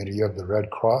Committee of the Red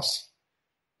Cross,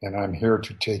 and I'm here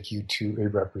to take you to a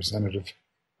representative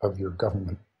of your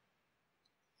government.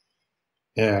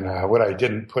 And what I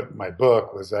didn't put in my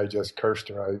book was I just cursed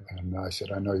her. And I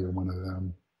said, I know you're one of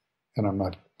them, and I'm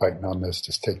not biting on this.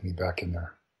 Just take me back in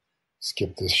there.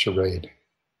 Skip this charade.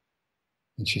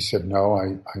 And she said, no,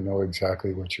 I know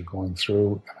exactly what you're going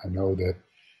through, and I know that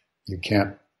you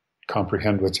can't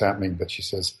comprehend what's happening. But she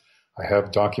says, I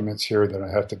have documents here that I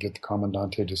have to get the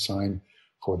Commandante to sign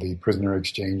for the prisoner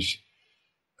exchange.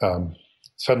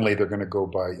 Suddenly they're going to go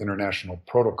by international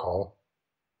protocol.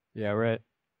 Yeah, right.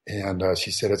 And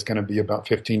she said, it's going to be about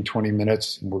 15, 20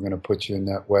 minutes, and we're going to put you in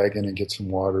that wagon and get some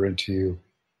water into you.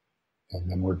 And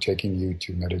then we're taking you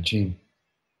to Medellin.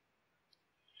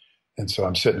 And so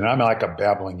I'm sitting, and I'm like a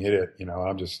babbling idiot,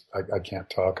 I'm just, I can't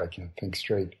talk. I can't think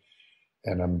straight.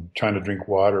 And I'm trying to drink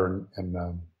water,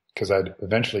 and because I'd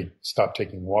eventually stopped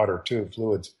taking water too,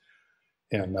 fluids.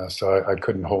 And so I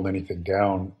couldn't hold anything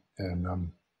down.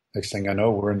 And next thing I know,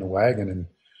 we're in the wagon, and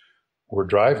we're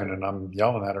driving, and I'm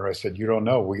yelling at her. I said, you don't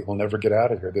know, we will never get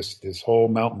out of here. This whole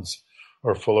mountains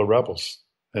are full of rebels.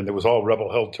 And it was all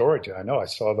rebel-held territory. I know, I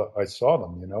saw them,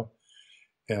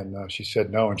 And she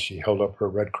said no, and she held up her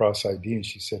Red Cross ID, and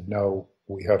she said, no,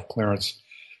 we have clearance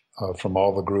from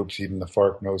all the groups. Even the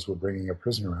FARC knows we're bringing a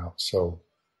prisoner out. So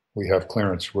we have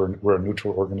clearance. We're a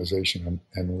neutral organization,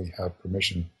 and we have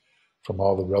permission from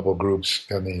all the rebel groups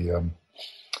and the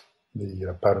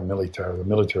paramilitary, the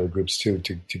military groups too,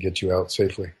 to get you out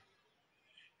safely.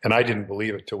 And I didn't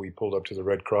believe it till we pulled up to the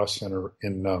Red Cross Center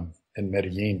in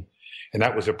Medellin. And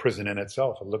that was a prison in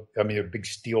itself. Big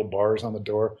steel bars on the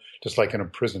door, just like in a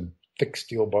prison, thick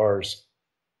steel bars.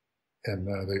 And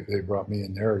they brought me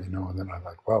in there, and then I'm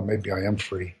like, wow, maybe I am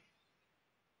free.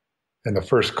 And the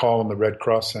first call in the Red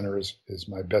Cross Center is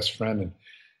my best friend, and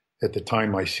at the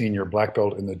time, my senior black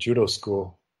belt in the judo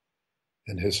school.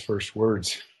 And his first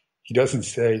words, he doesn't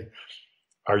say,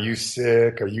 are you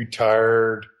sick? Are you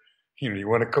tired? You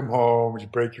want to come home? Did you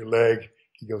break your leg?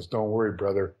 He goes, don't worry,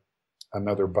 brother.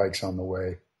 Another bike's on the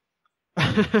way.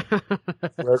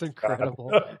 That's incredible.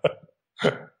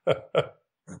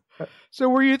 So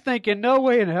were you thinking, no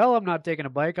way in hell I'm not taking a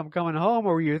bike, I'm coming home?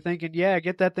 Or were you thinking, yeah,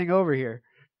 get that thing over here?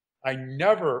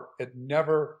 It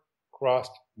never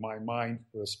crossed my mind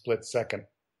for a split second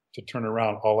to turn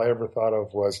around. All I ever thought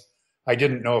of was, I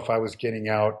didn't know if I was getting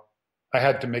out. I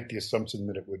had to make the assumption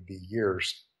that it would be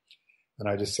years. And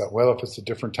I just thought, well, if it's a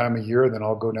different time of year, then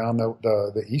I'll go down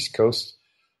the East Coast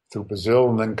through Brazil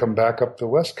and then come back up the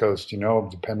West Coast,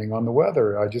 depending on the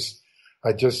weather. It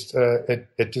just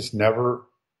never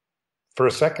for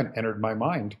a second entered my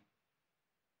mind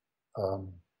to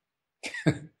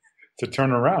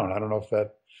turn around. I don't know if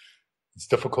it's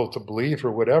difficult to believe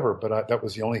or whatever, but that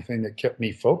was the only thing that kept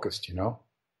me focused,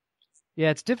 Yeah,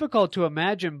 it's difficult to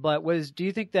imagine, but do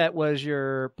you think that was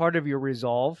part of your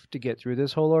resolve to get through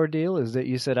this whole ordeal? Is that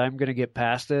you said, I'm going to get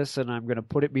past this and I'm going to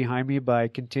put it behind me by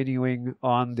continuing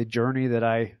on the journey that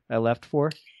I left for?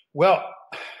 Well,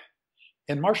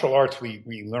 in martial arts, we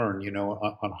learn,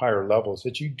 on higher levels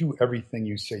that you do everything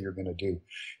you say you're going to do.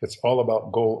 It's all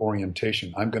about goal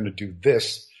orientation. I'm going to do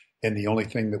this, and the only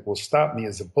thing that will stop me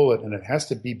is a bullet, and it has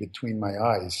to be between my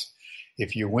eyes.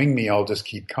 If you wing me, I'll just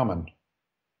keep coming.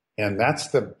 And that's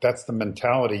the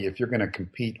mentality if you're going to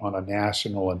compete on a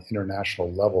national and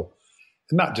international level,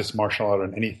 and not just martial art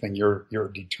and anything. Your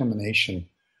determination,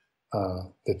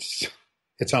 it's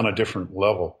on a different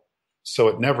level. So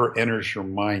it never enters your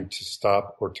mind to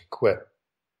stop or to quit.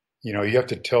 You have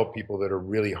to tell people that are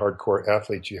really hardcore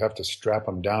athletes, you have to strap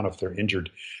them down if they're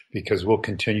injured, because we'll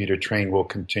continue to train, we'll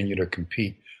continue to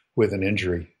compete with an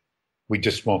injury. We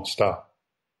just won't stop.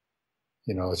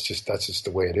 That's just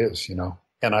the way it is,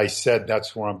 And I said,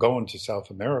 that's where I'm going, to South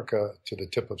America, to the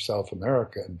tip of South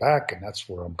America and back, and that's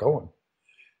where I'm going.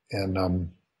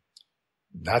 And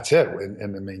that's it.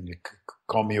 And I mean, you could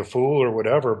call me a fool or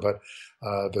whatever, but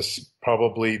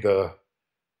probably the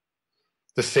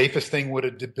safest thing would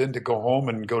have been to go home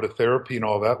and go to therapy and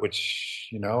all that, which,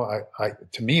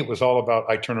 to me, it was all about,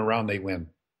 I turn around, they win.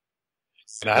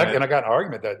 And I got an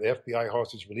argument that the FBI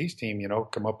hostage release team,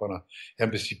 come up on an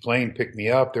embassy plane, pick me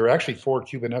up. There were actually 4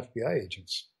 Cuban FBI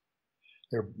agents.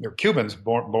 They're Cubans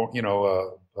born,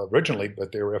 originally,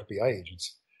 but they were FBI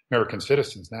agents, American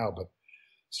citizens now. But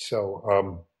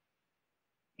so,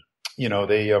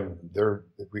 they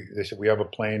said, we have a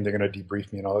plane. They're going to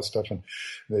debrief me and all that stuff. And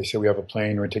they said, we have a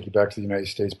plane. We're going to take you back to the United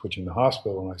States, put you in the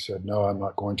hospital. And I said, no, I'm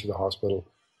not going to the hospital.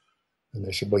 And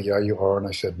they said, well, yeah, you are. And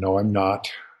I said, no, I'm not.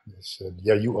 They said,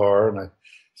 yeah, you are. And I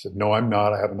said, no, I'm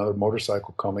not. I have another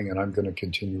motorcycle coming and I'm going to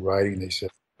continue riding. They said,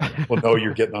 well, no,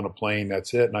 you're getting on a plane.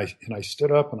 That's it. And I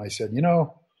stood up and I said,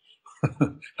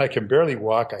 I can barely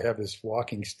walk. I have this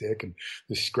walking stick and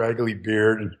this scraggly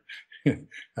beard. And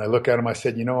I look at him. I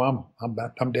said,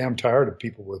 I'm damn tired of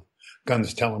people with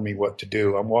guns telling me what to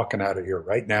do. I'm walking out of here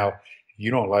right now. If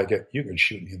you don't like it, you can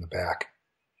shoot me in the back.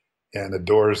 And the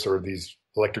doors are these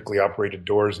electrically operated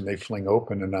doors, and they fling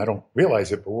open, and I don't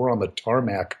realize it, but we're on the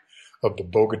tarmac of the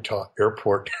Bogota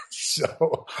airport.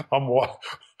 So I'm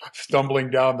stumbling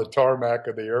down the tarmac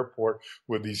of the airport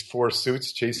with these 4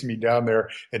 suits chasing me down there,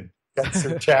 and jets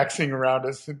are taxiing around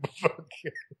us. And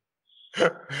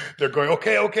they're going,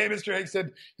 okay, Mr.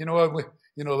 Heggstad,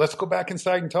 let's go back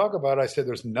inside and talk about it. I said,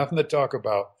 there's nothing to talk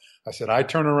about. I said, I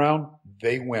turn around,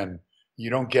 they win. You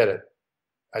don't get it.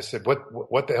 I said,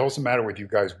 what the hell's the matter with you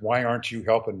guys? Why aren't you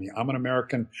helping me? I'm an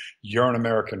American. You're an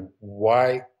American.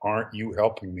 Why aren't you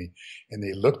helping me? And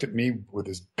they looked at me with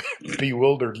this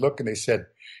bewildered look, and they said,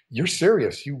 you're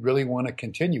serious. You really want to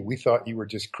continue. We thought you were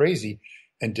just crazy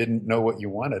and didn't know what you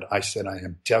wanted. I said, I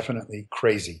am definitely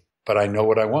crazy, but I know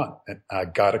what I want, and I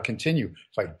got to continue.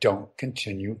 If I don't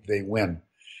continue, they win.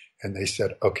 And they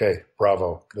said, okay,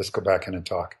 bravo. Let's go back in and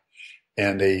talk.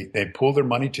 And they pulled their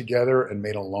money together and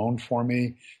made a loan for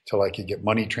me till I could get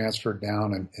money transferred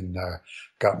down, and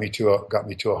got me to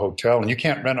a hotel. And you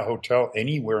can't rent a hotel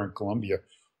anywhere in Colombia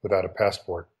without a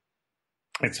passport.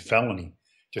 It's a felony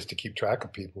just to keep track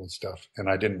of people and stuff. And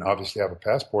I didn't obviously have a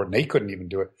passport, and they couldn't even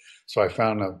do it. So I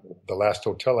found the last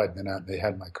hotel I'd been at, and they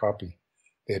had my copy.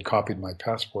 They had copied my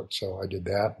passport, so I did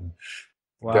that. And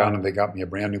Wow. down, and they got me a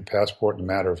brand new passport in a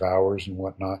matter of hours and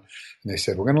whatnot. And they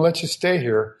said, we're going to let you stay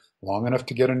here long enough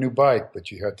to get a new bike,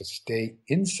 but you have to stay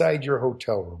inside your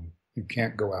hotel room. You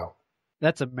can't go out.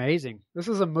 That's amazing. This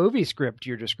is a movie script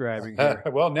you're describing here.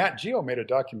 Well, Nat Geo made a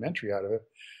documentary out of it.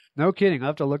 No kidding. I'll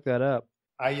have to look that up.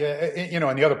 And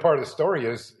the other part of the story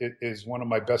is one of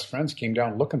my best friends came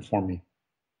down looking for me,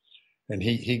 and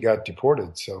he got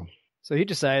deported. So he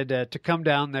decided to come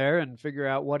down there and figure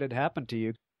out what had happened to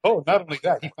you. Oh, not only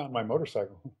that, he found my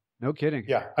motorcycle. No kidding.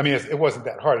 Yeah. I mean, it wasn't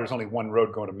that hard. There's only one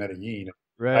road going to Medellin.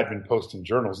 Right. I'd been posting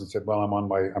journals and said, well, I'm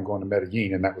going to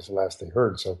Medellin. And that was the last they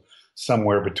heard. So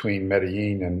somewhere between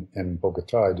Medellin and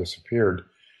Bogota, I disappeared.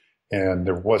 And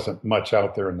there wasn't much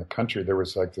out there in the country. There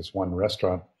was like this one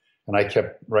restaurant. And I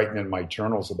kept writing in my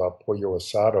journals about pollo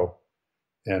asado.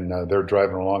 And they're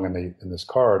driving along in this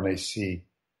car, and they see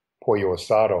pollo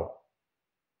asado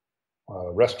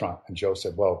restaurant. And Joe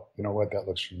said, well, you know what? That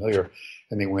looks familiar.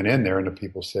 And they went in there, and the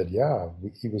people said, yeah,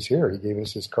 he was here. He gave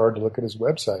us his card to look at his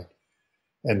website.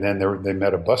 And then they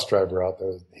met a bus driver out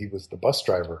there. He was the bus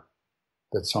driver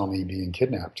that saw me being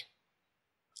kidnapped.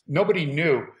 Nobody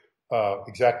knew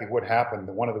exactly what happened.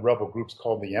 One of the rebel groups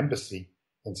called the embassy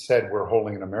and said, we're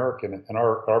holding an American. And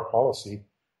our policy,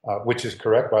 which is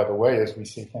correct, by the way, is we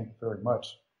say, thank you very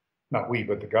much. Not we,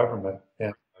 but the government.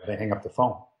 And they hang up the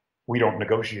phone. We don't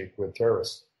negotiate with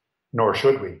terrorists, nor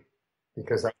should we,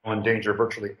 because that will endanger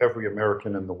virtually every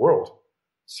American in the world.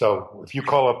 So if you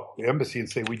call up the embassy and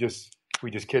say, we just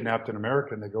kidnapped an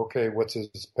American, they go, okay, what's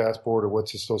his passport or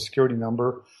what's his social security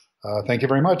number? Thank you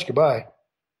very much. Goodbye.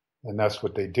 And that's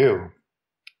what they do.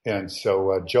 And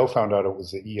so Joe found out it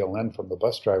was the ELN from the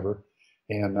bus driver,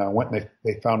 and went and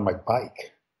they found my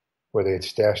bike where they had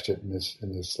stashed it in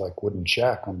this like wooden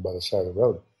shack on by the side of the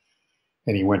road.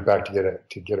 And he went back to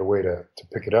get a way to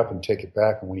pick it up and take it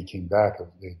back. And when he came back,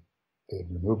 they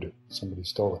had removed it. Somebody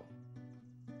stole it.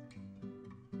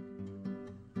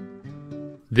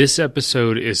 This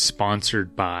episode is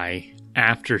sponsored by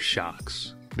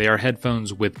AfterShokz. They are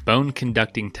headphones with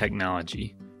bone-conducting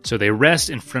technology. So they rest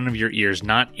in front of your ears,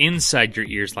 not inside your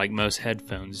ears like most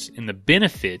headphones. And the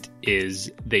benefit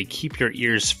is they keep your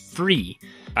ears free.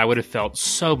 I would have felt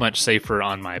so much safer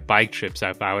on my bike trips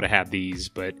if I would have had these,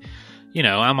 but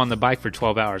I'm on the bike for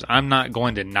 12 hours. I'm not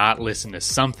going to not listen to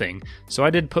something. So I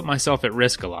did put myself at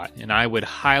risk a lot. And I would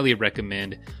highly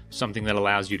recommend something that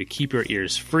allows you to keep your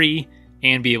ears free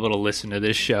and be able to listen to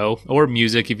this show, or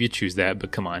music if you choose that,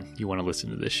 but come on, you want to listen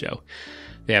to this show.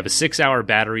 They have a 6-hour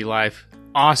battery life,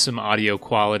 awesome audio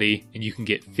quality, and you can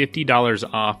get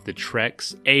 $50 off the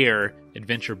Trex Air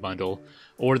Adventure Bundle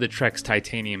or the Trex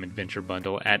Titanium Adventure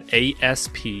Bundle at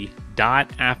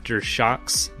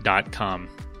asp.aftershokz.com,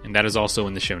 and that is also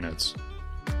in the show notes.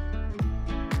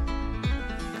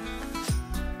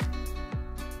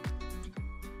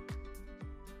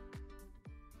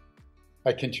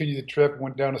 I continued the trip,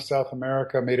 went down to South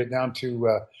America, made it down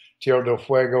to Tierra del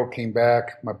Fuego, came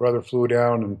back. My brother flew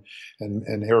down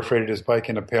and air freighted his bike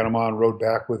into Panama and rode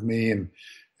back with me. And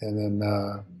then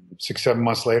 6-7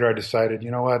 months later, I decided,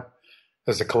 you know what?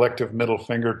 As a collective middle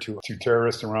finger to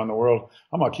terrorists around the world,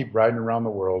 I'm going to keep riding around the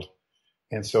world.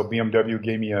 And so BMW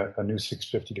gave me a new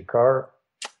 650 Dakar.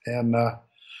 And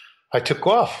I took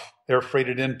off, air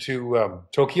freighted into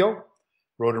Tokyo,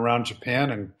 rode around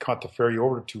Japan, and caught the ferry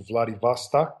over to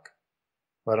Vladivostok,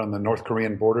 right on the North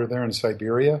Korean border there in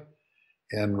Siberia,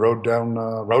 and rode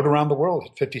around the world,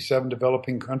 57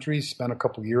 developing countries, spent a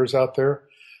couple years out there,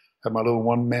 had my little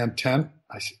one-man tent.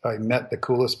 I met the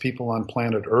coolest people on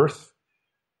planet Earth.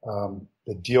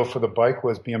 The deal for the bike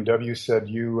was BMW said,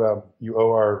 you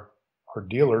owe our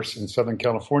dealers in Southern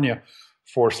California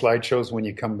 4 slideshows when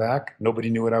you come back. Nobody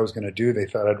knew what I was going to do. They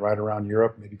thought I'd ride around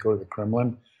Europe, maybe go to the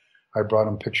Kremlin. I brought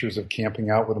them pictures of camping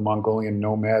out with the Mongolian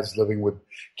nomads, living with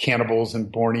cannibals in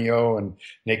Borneo, and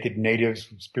naked natives,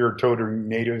 spear-toting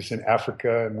natives in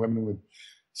Africa, and women with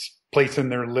plates in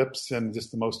their lips, and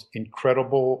just the most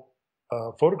incredible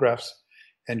photographs,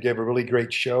 and gave a really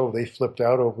great show. They flipped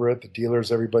out over it. The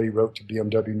dealers, everybody wrote to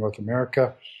BMW North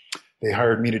America. They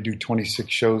hired me to do 26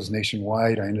 shows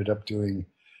nationwide. I ended up doing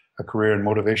a career in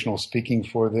motivational speaking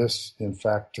for this. In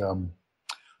fact,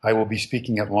 I will be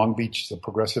speaking at Long Beach, the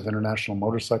Progressive International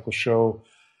Motorcycle Show,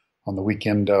 on the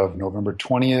weekend of November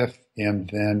 20th, and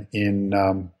then in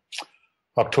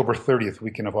October 30th,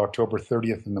 weekend of October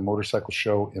 30th, in the Motorcycle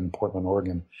Show in Portland,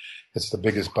 Oregon. It's the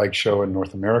biggest bike show in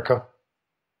North America.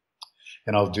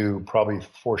 And I'll do probably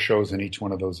 4 shows in each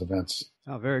one of those events.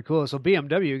 Oh, very cool. So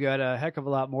BMW got a heck of a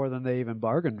lot more than they even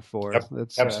bargained for.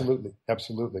 Absolutely.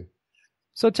 Absolutely.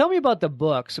 So tell me about the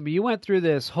books. I mean, you went through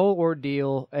this whole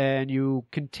ordeal and you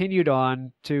continued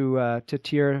on to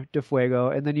Tierra del Fuego,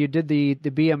 and then you did the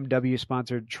BMW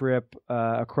sponsored trip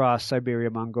across Siberia,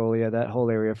 Mongolia, that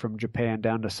whole area from Japan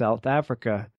down to South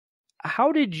Africa.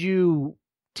 How did you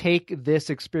take this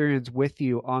experience with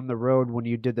you on the road when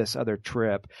you did this other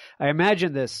trip? I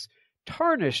imagine this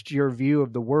tarnished your view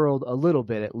of the world a little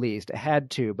bit, at least. It had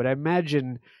to, but I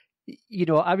imagine,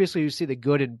 obviously you see the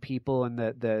good in people, and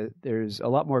there's a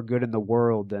lot more good in the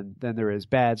world than there is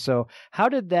bad. So how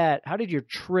did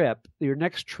your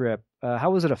next trip,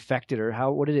 how was it affected, or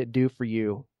what did it do for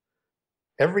you?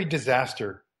 Every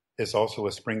disaster is also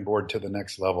a springboard to the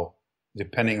next level,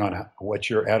 depending on what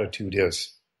your attitude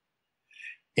is.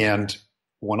 And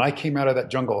when I came out of that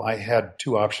jungle, I had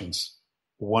 2 options.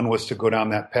 One was to go down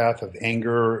that path of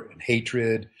anger and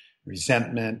hatred,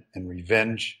 resentment and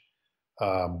revenge.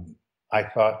 I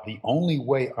thought the only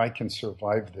way I can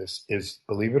survive this is,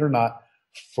 believe it or not,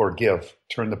 forgive,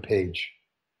 turn the page.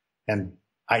 And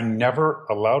I never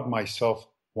allowed myself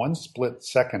one split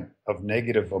second of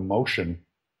negative emotion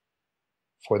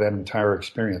for that entire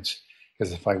experience.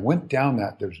 Because if I went down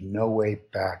that, there's no way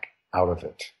back out of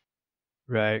it.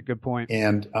 Right. Good point.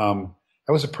 And that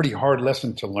was a pretty hard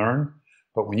lesson to learn.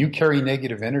 But when you carry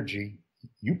negative energy,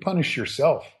 you punish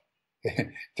yourself.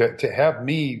 to have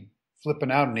me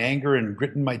flipping out in anger and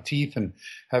gritting my teeth and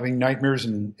having nightmares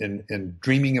and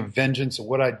dreaming of vengeance of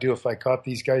what I'd do if I caught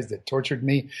these guys that tortured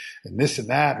me and this and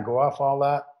that and go off all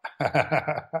that.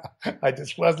 I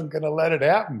just wasn't going to let it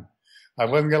happen. I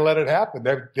wasn't going to let it happen.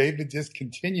 They would just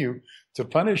continue to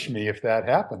punish me if that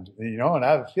happened. And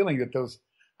I have a feeling that those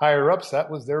higher ups,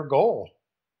 that was their goal.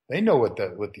 They know what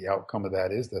the outcome of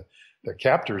that is. The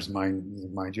captors,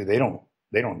 mind you, they don't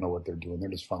know what they're doing. They're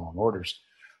just following orders.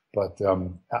 But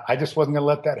I just wasn't going to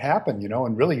let that happen,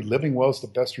 and really living well is the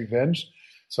best revenge.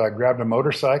 So I grabbed a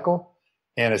motorcycle,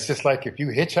 and it's just like if you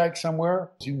hitchhike somewhere,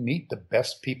 you meet the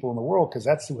best people in the world, because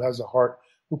that's who has a heart,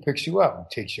 who picks you up and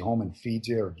takes you home and feeds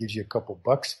you or gives you a couple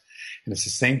bucks. And it's the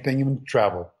same thing in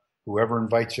travel. Whoever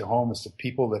invites you home, it's the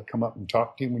people that come up and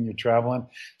talk to you when you're traveling.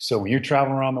 So when you're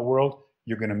traveling around the world,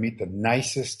 you're going to meet the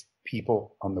nicest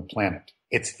people on the planet.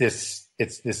 It's this,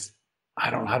 I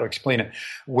don't know how to explain it.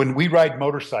 When we ride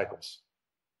motorcycles,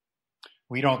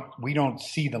 we don't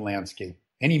see the landscape.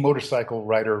 Any motorcycle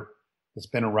rider that's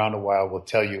been around a while will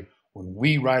tell you, when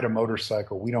we ride a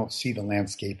motorcycle, we don't see the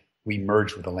landscape. We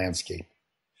merge with the landscape.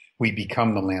 We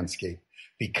become the landscape.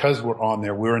 Because we're on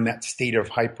there, we're in that state of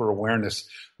hyper awareness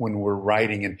when we're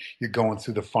riding, and you're going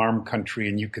through the farm country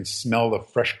and you can smell the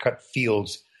fresh cut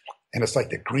fields, and it's like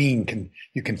the green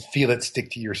you can feel it stick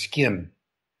to your skin.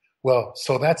 Well,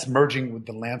 so that's merging with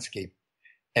the landscape.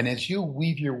 And as you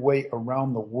weave your way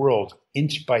around the world,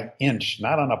 inch by inch,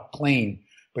 not on a plane,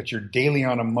 but you're daily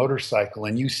on a motorcycle,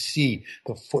 and you see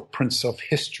the footprints of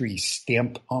history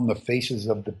stamped on the faces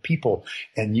of the people.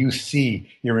 And you see,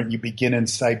 you begin in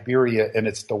Siberia, and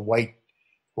it's the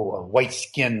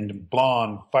white-skinned,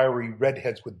 blonde, fiery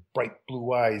redheads with bright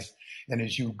blue eyes. And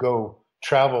as you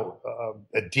travel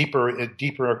deeper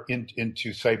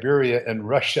into Siberia and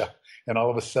Russia, and all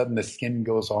of a sudden the skin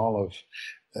goes olive,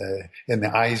 and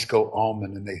the eyes go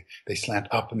almond, and they slant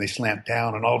up and they slant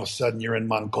down, and all of a sudden you're in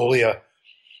Mongolia,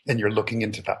 and you're looking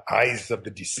into the eyes of the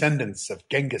descendants of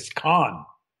Genghis Khan.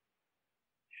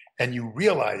 and you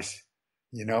realize,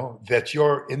 that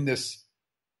you're in this,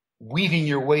 weaving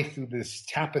your way through this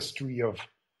tapestry of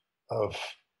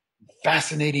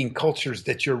fascinating cultures,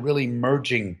 that you're really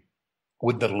merging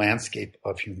with the landscape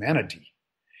of humanity.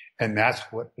 And that's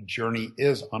what a journey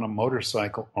is on a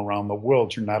motorcycle around the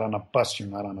world. You're not on a bus. You're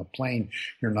not on a plane.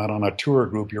 You're not on a tour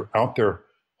group. You're out there,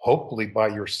 hopefully by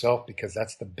yourself, because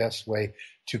that's the best way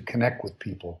to connect with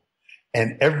people.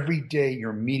 And every day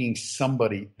you're meeting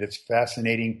somebody that's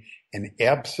fascinating and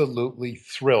absolutely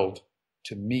thrilled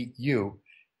to meet you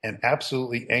and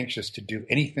absolutely anxious to do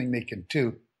anything they can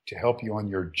do to help you on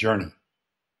your journey.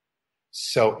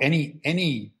 So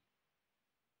any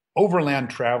overland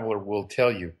traveler will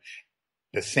tell you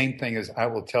the same thing as I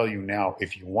will tell you now.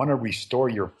 If you want to restore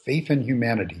your faith in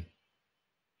humanity,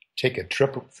 take a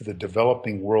trip for the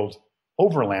developing world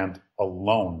overland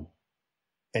alone,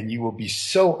 and you will be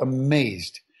so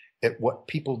amazed at what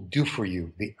people do for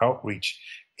you, the outreach,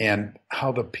 and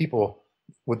how the people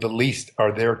with the least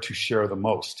are there to share the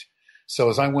most. So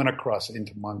as I went across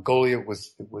into Mongolia, it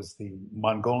was the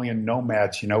Mongolian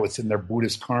nomads, it's in their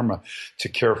Buddhist karma to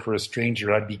care for a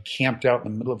stranger. I'd be camped out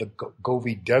in the middle of the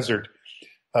Gobi Desert,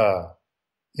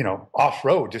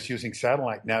 off-road, just using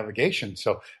satellite navigation.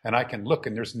 So, and I can look,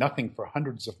 and there's nothing for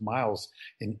hundreds of miles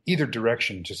in either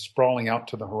direction, just sprawling out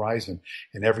to the horizon.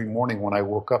 And every morning when I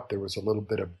woke up, there was a little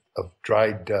bit of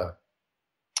dried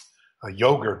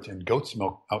yogurt and goat's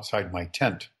milk outside my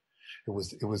tent. It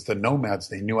was the nomads.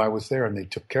 They knew I was there, and they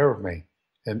took care of me.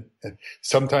 And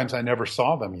sometimes I never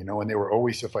saw them, and they were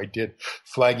always, if I did,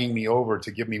 flagging me over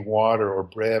to give me water or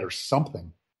bread or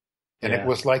something. And It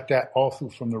was like that all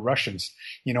through from the Russians,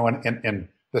 and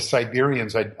the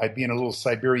Siberians. I'd be in a little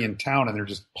Siberian town, and they're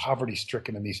just poverty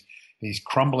stricken in these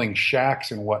crumbling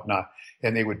shacks and whatnot.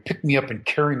 And they would pick me up and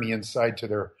carry me inside to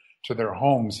their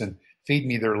homes and feed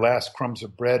me their last crumbs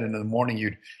of bread. And in the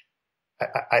morning,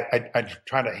 I'd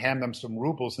try to hand them some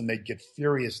rubles, and they'd get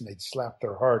furious and they'd slap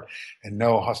their heart. And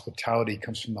no, hospitality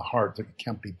comes from the heart, that it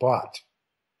can't be bought.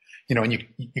 And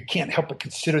you can't help but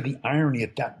consider the irony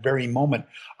at that very moment.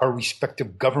 Our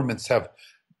respective governments have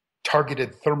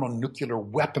targeted thermonuclear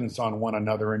weapons on one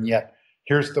another, and yet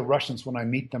here's the Russians when I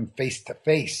meet them face to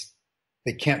face.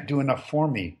 They can't do enough for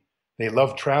me. They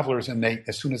love travelers, and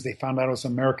as soon as they found out I was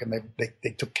American,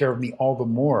 they took care of me all the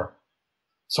more.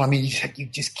 So, you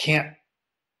just can't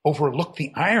overlook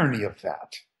the irony of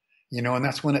that, and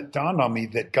that's when it dawned on me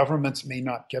that governments may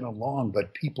not get along,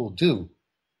 but people do.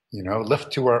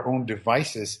 Left to our own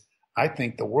devices, I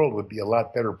think the world would be a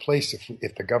lot better place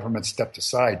if the government stepped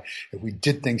aside, if we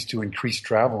did things to increase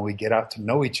travel, and we get out to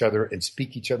know each other and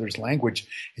speak each other's language,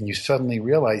 and you suddenly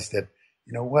realize that,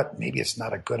 maybe it's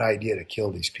not a good idea to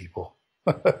kill these people.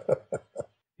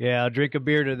 Yeah, I'll drink a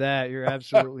beer to that. You're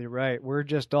absolutely right. We're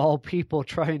just all people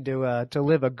trying to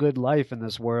live a good life in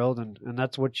this world, and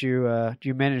that's what you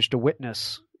managed to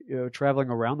witness, traveling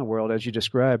around the world as you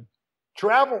described.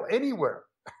 Travel anywhere.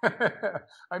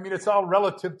 It's all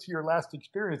relative to your last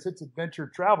experience. It's adventure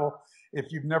travel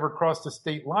if you've never crossed a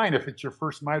state line, if it's your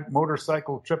first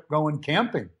motorcycle trip going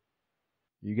camping.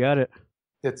 You got it.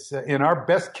 It's in our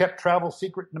best kept travel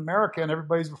secret in America, and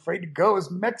everybody's afraid to go, is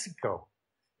Mexico.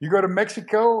 You go to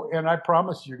Mexico, and I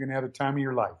promise you're going to have the time of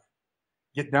your life.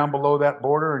 Get down below that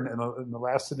border and the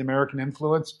last of the American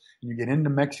influence, and you get into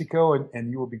Mexico,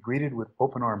 and you will be greeted with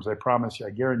open arms. I promise you.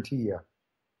 I guarantee you.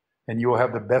 And you will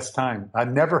have the best time. I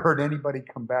never heard anybody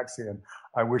come back saying,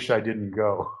 I wish I didn't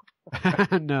go.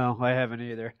 No, I haven't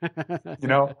either.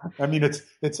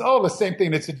 It's all the same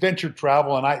thing. It's adventure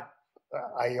travel. And I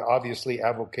obviously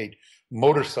advocate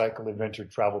motorcycle adventure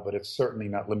travel, but it's certainly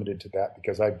not limited to that,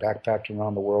 because I backpacked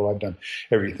around the world. I've done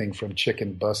everything from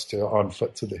chicken bus to on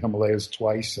foot to the Himalayas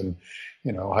twice, and,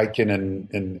 hiking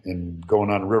and going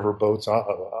on river boats.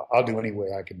 I'll do any way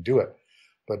I can do it.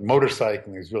 But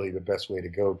motorcycling is really the best way to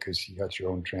go, because you got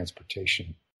your own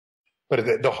transportation. But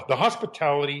the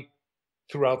hospitality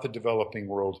throughout the developing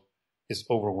world is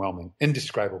overwhelming,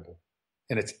 indescribable.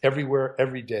 And it's everywhere,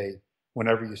 every day,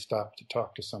 whenever you stop to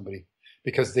talk to somebody,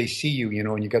 because they see you,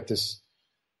 and you got this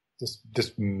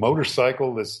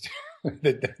motorcycle that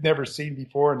they've never seen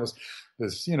before, and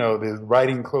this the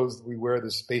riding clothes that we wear,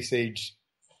 the space age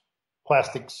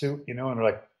plastic suit, and they're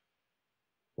like,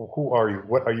 well, who are you?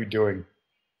 What are you doing?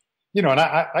 And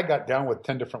I got down with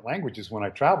 10 different languages when I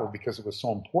traveled, because it was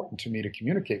so important to me to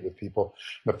communicate with people.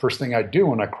 The first thing I do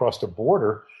when I crossed a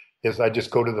border is I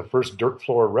just go to the first dirt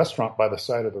floor restaurant by the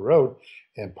side of the road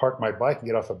and park my bike and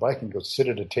get off the bike and go sit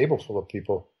at a table full of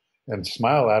people and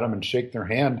smile at them and shake their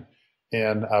hand.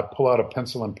 And I pull out a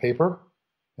pencil and paper,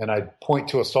 and I'd point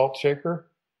to a salt shaker.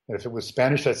 And if it was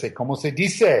Spanish, I'd say, ¿Cómo se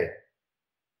dice?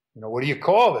 what do you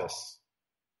call this?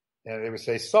 And they would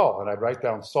say salt. And I'd write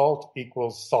down salt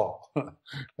equals salt.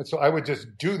 And so I would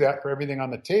just do that for everything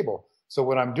on the table. So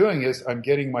what I'm doing is I'm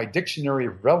getting my dictionary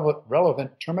of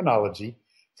relevant terminology.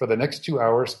 For the next 2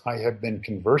 hours, I have been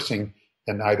conversing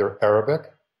in either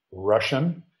Arabic,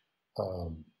 Russian,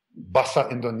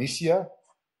 Bahasa Indonesia,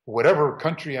 whatever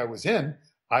country I was in.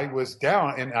 I was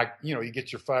down, and you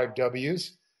get your 5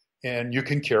 W's, and you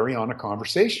can carry on a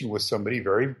conversation with somebody,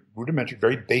 very rudimentary,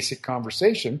 very basic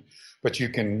conversation, but you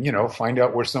can, find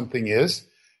out where something is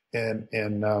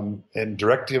and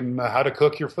direct them how to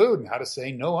cook your food and how to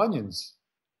say no onions.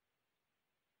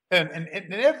 And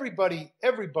everybody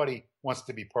wants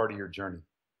to be part of your journey.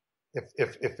 If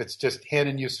it's just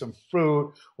handing you some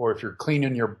fruit, or if you're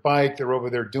cleaning your bike, they're over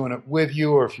there doing it with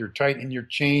you, or if you're tightening your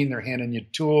chain, they're handing you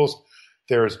tools.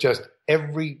 There's just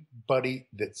everybody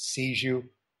that sees you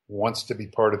wants to be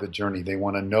part of the journey. They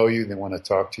want to know you. They want to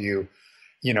talk to you,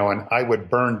 and I would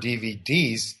burn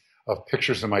DVDs of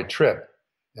pictures of my trip,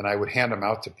 and I would hand them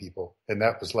out to people. And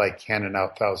that was like handing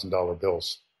out $1,000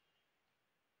 bills.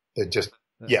 It just,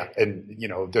 yeah. And,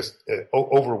 just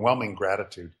overwhelming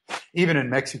gratitude. Even in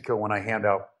Mexico, when I hand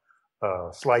out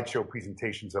slideshow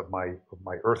presentations of my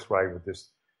Earth ride with this,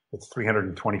 it's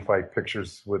 325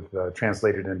 pictures with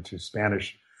translated into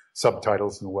Spanish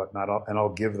subtitles and whatnot, and I'll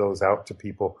give those out to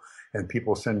people, and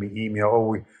people send me email. Oh,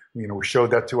 we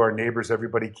showed that to our neighbors.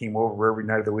 Everybody came over every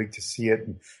night of the week to see it,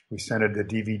 and we sent it a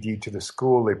DVD to the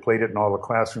school. They played it in all the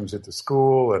classrooms at the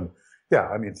school, and yeah,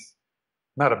 I mean, it's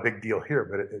not a big deal here,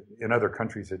 but in other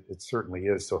countries it certainly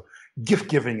is. So gift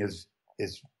giving is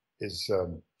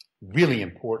really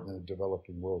important in the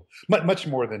developing world, much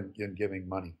more than giving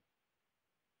money.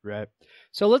 Right.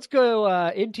 So let's go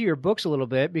into your books a little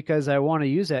bit, because I want to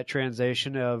use that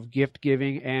transition of gift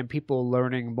giving and people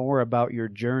learning more about your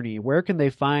journey. Where can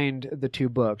they find the 2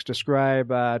 books? Describe,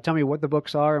 tell me what the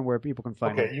books are and where people can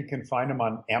find them. Okay, you can find them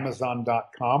on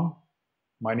Amazon.com.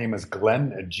 My name is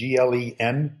Glen,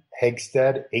 Glen,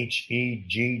 Heggstad,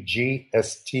 Heggstad.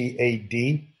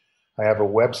 I have a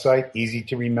website, easy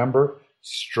to remember,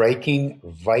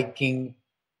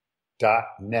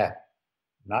 strikingviking.net,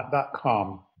 not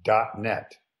 .com,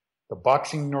 .net. The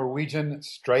Boxing Norwegian,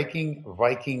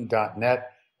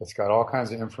 strikingviking.net. It's got all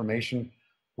kinds of information.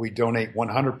 We donate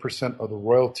 100% of the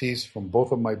royalties from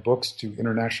both of my books to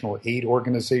international aid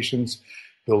organizations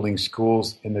building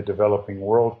schools in the developing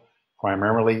world,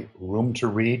 primarily Room to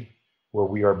Read, where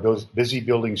we are busy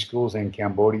building schools in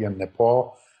Cambodia and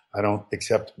Nepal. I don't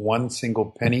accept one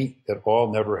single penny at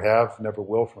all, never have, never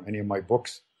will, for any of my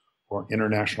books or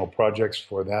international projects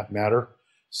for that matter.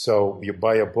 So you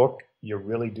buy a book, you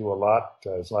really do a lot.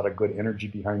 There's a lot of good energy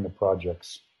behind the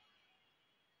projects.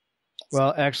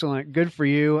 Well, excellent. Good for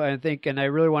you. I think, and I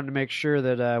really wanted to make sure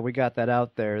that we got that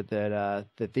out there, that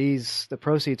the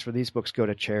proceeds for these books go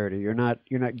to charity. You're not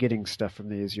getting stuff from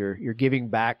these. You're giving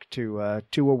back to a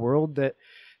world that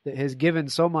has given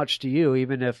so much to you,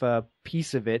 even if a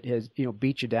piece of it has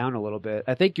beat you down a little bit.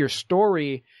 I think your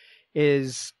story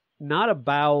is not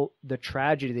about the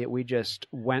tragedy that we just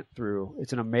went through.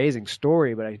 It's an amazing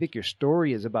story, but I think your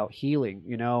story is about healing.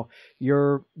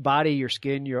 Your body, your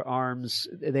skin, your arms,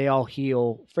 they all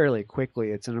heal fairly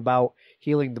quickly. It's about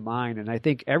healing the mind. And I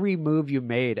think every move you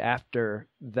made after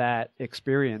that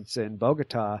experience in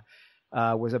Bogota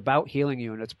was about healing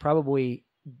you. And it's probably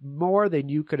more than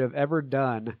you could have ever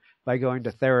done by going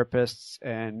to therapists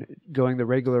and going the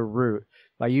regular route.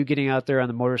 By you getting out there on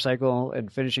the motorcycle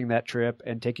and finishing that trip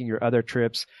and taking your other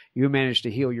trips, you managed to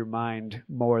heal your mind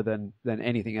more than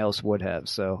anything else would have.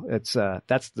 So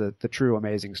that's the true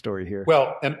amazing story here.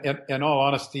 Well, and in all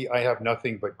honesty, I have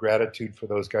nothing but gratitude for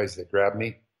those guys that grabbed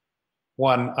me.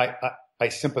 One, I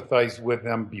sympathized with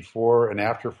them before and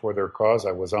after for their cause.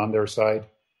 I was on their side.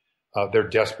 They're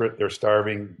desperate. They're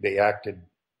starving. They acted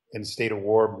in a state of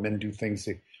war. Men do things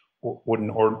they wouldn't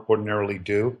ordinarily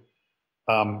do.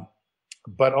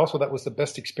 But also that was the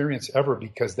best experience ever,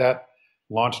 because that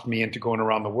launched me into going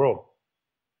around the world.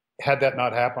 Had that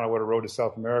not happened, I would have rode to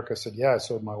South America, said, yeah, I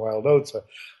sowed my wild oats.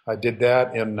 I did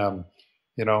that. And,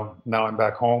 now I'm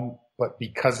back home. But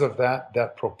because of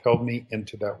that propelled me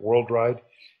into that world ride.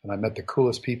 And I met the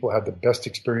coolest people, had the best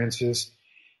experiences.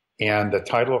 And the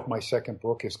title of my second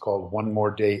book is called One More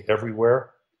Day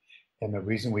Everywhere. And the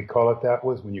reason we call it that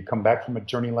was when you come back from a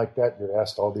journey like that, you're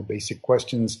asked all the basic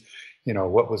questions.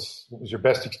 What was your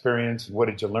best experience, and what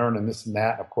did you learn, and this and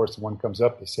that. Of course, the one comes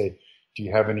up, they say, do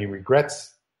you have any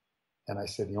regrets? And I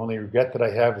said, the only regret that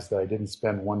I have is that I didn't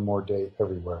spend one more day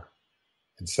everywhere.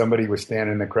 And somebody was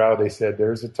standing in the crowd. They said,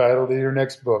 there's the title to your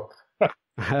next book.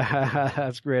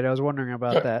 That's great. I was wondering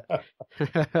about that.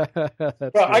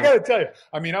 That's Well, I great. got to tell you,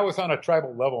 I mean, I was on a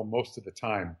tribal level most of the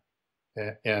time,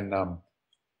 and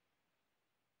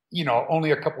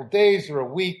only a couple of days or a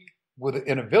week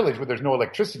in a village where there's no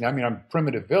electricity. I mean, I'm a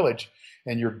primitive village,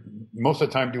 and you're most of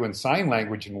the time doing sign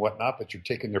language and whatnot, but you're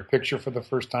taking their picture for the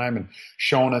first time and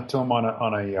showing it to them on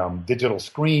a digital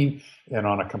screen and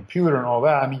on a computer and all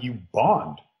that. I mean, you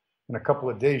bond. In a couple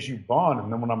of days, you bond,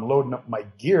 and then when I'm loading up my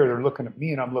gear, they're looking at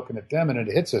me and I'm looking at them, and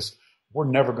it hits us. We're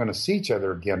never going to see each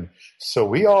other again. So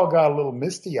we all got a little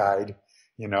misty-eyed,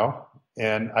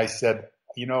 and I said,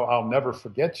 I'll never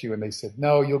forget you. And they said,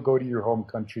 no, you'll go to your home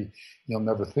country. You'll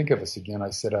never think of us again. I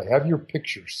said, I have your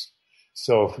pictures.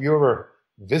 So if you ever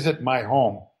visit my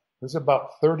home, there's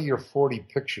about 30 or 40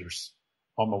 pictures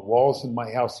on the walls in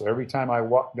my house. So every time I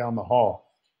walk down the hall,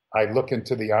 I look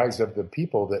into the eyes of the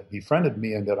people that befriended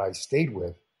me and that I stayed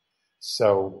with.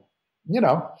 So,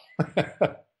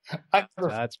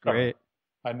 That's great.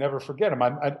 I never forget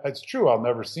them. It's true. I'll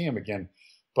never see them again,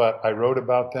 but I wrote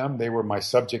about them. They were my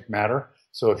subject matter.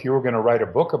 So if you were going to write a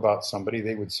book about somebody,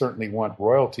 they would certainly want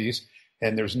royalties.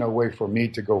 And there's no way for me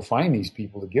to go find these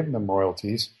people to give them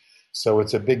royalties. So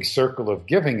it's a big circle of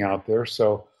giving out there.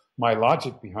 So my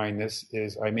logic behind this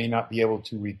is I may not be able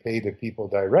to repay the people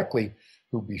directly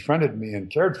who befriended me and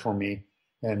cared for me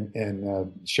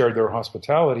and shared their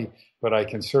hospitality, but I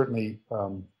can certainly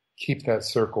keep that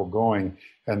circle going,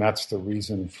 and that's the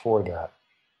reason for that.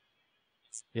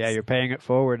 Yeah, you're paying it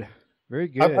forward. Very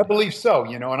good. I believe so,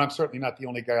 and I'm certainly not the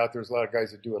only guy out there. There's a lot of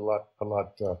guys that do it a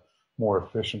lot more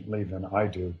efficiently than I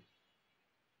do.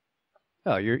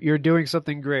 Oh, you're doing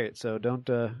something great, so don't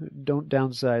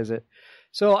downsize it.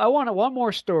 So I want one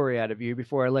more story out of you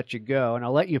before I let you go, and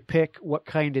I'll let you pick what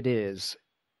kind it is.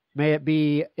 May it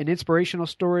be an inspirational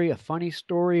story, a funny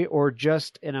story, or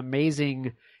just an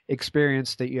amazing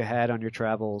experience that you had on your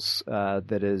travels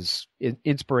that is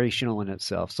inspirational in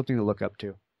itself, something to look up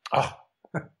to. Oh,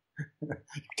 you're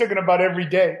talking about every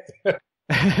day.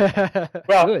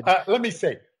 Well, let me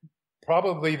say,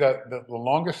 probably the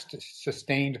longest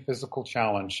sustained physical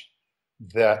challenge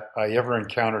that I ever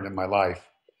encountered in my life.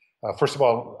 First of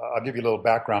all, I'll give you a little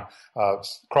background.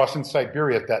 Crossing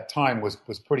Siberia at that time was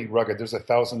pretty rugged. There's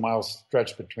 1,000-mile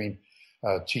stretch between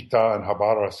Chita and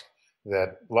Khabarovsk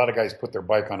that a lot of guys put their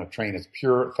bike on a train. It's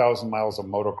pure 1,000 miles of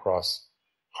motocross,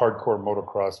 hardcore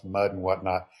motocross, mud and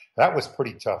whatnot. That was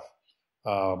pretty tough.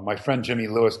 My friend Jimmy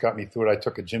Lewis got me through it. I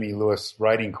took a Jimmy Lewis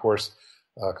riding course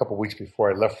a couple of weeks before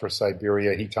I left for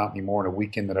Siberia. He taught me more in a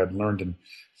weekend than I'd learned in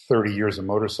 30 years of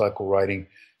motorcycle riding.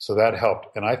 So that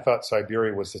helped. And I thought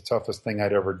Siberia was the toughest thing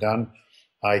I'd ever done.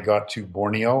 I got to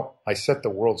Borneo. I set the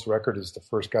world's record as the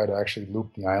first guy to actually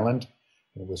loop the island.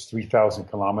 It was 3,000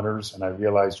 kilometers, and I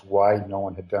realized why no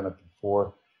one had done it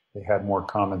before. They had more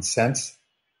common sense.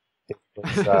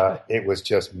 It was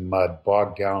just mud,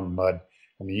 bogged down mud.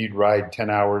 I mean, you'd ride 10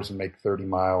 hours and make 30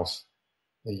 miles.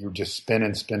 You were just spin.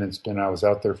 I was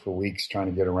out there for weeks trying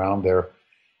to get around there.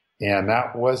 And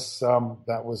that was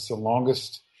the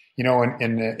longest.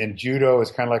 In judo,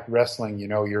 it's kind of like wrestling. You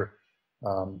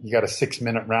got a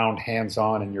 6-minute round, hands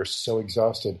on, and you're so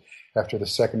exhausted. After the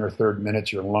second or third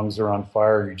minute, your lungs are on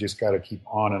fire. You just got to keep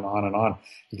on and on and on.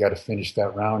 You got to finish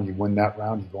that round. You win that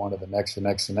round, you go on to the next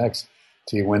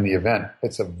till you win the event.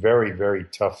 It's a very, very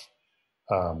tough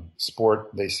sport.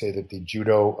 They say that the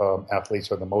judo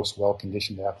athletes are the most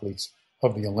well-conditioned athletes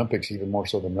of the Olympics, even more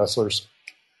so than wrestlers.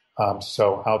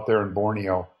 So out there in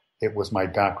Borneo, it was my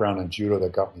background in judo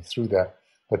that got me through that.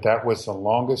 But that was the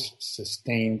longest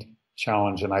sustained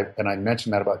challenge. And I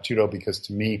mentioned that about judo because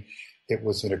to me, it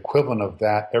was an equivalent of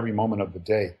that every moment of the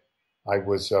day. I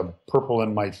was purple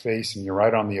in my face, and you're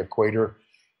right on the equator,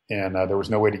 and there was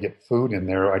no way to get food in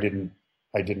there. I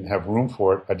didn't have room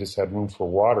for it. I just had room for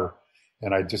water,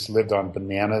 and I just lived on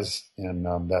bananas and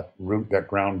that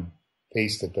ground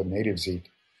paste that the natives eat.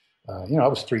 I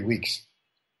was 3 weeks.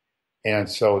 And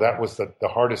so that was the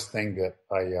hardest thing that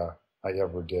I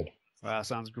ever did. Wow,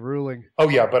 sounds grueling. Oh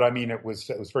yeah, but I mean it was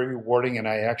very rewarding, and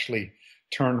I actually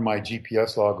turned my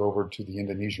GPS log over to the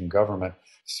Indonesian government.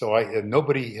 So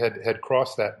nobody had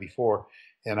crossed that before,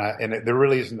 and there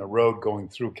really isn't a road going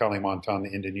through Kalimantan,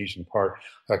 the Indonesian part.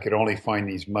 I could only find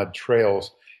these mud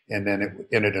trails, and then it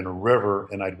ended in a river,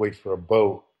 and I'd wait for a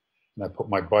boat, and I put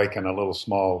my bike on a little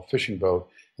small fishing boat.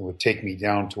 It would take me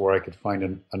down to where I could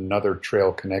find another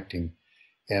trail connecting.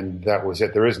 And that was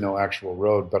it. There is no actual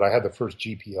road, but I had the first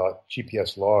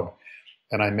GPS log,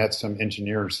 and I met some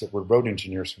engineers that were road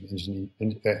engineers from the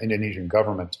Indonesian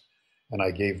government, and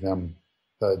I gave them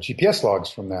GPS logs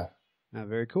from that.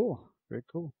 Very cool. Very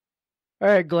cool. All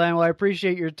right, Glenn. Well, I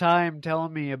appreciate your time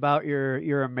telling me about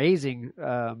your amazing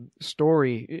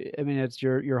story. I mean, it's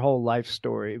your whole life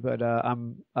story. But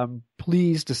I'm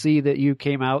pleased to see that you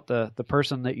came out the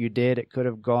person that you did. It could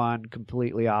have gone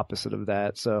completely opposite of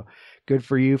that. So good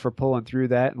for you for pulling through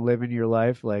that and living your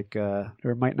life like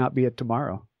there might not be a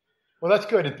tomorrow. Well, that's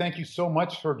good. And thank you so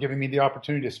much for giving me the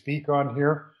opportunity to speak on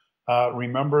here.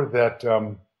 Remember that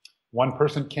one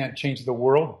person can't change the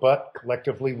world, but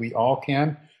collectively we all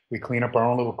can. We clean up our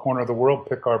own little corner of the world,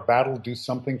 pick our battle, do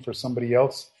something for somebody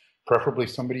else, preferably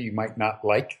somebody you might not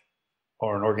like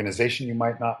or an organization you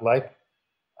might not like.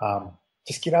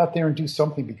 Just get out there and do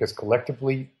something because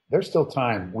collectively there's still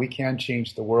time. We can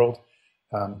change the world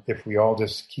if we all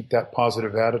just keep that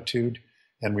positive attitude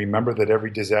and remember that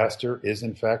every disaster is,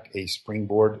 in fact, a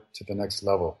springboard to the next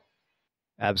level.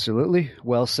 Absolutely.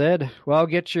 Well said. Well, I'll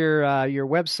get your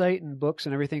website and books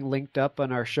and everything linked up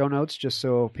on our show notes just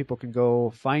so people can go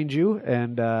find you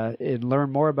and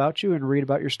learn more about you and read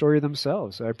about your story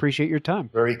themselves. I appreciate your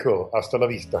time. Very cool. Hasta la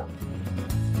vista.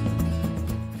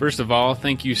 First of all,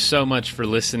 thank you so much for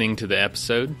listening to the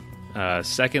episode.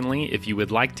 Secondly, if you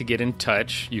would like to get in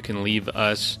touch, you can leave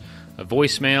us a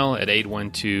voicemail at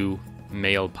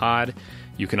 812-MAIL-POD.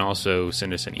 You can also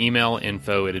send us an email,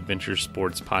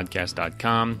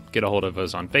 info@adventuresportspodcast.com. Get a hold of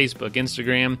us on Facebook,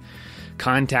 Instagram.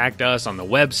 Contact us on the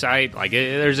website.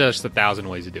 There's just 1,000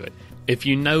 ways to do it. If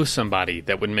you know somebody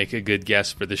that would make a good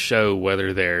guest for the show, whether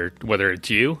it's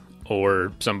you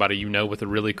or somebody you know with a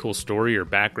really cool story or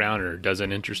background or does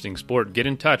an interesting sport, get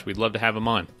in touch. We'd love to have them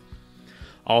on.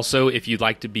 Also, if you'd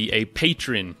like to be a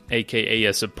patron, aka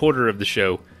a supporter of the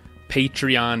show,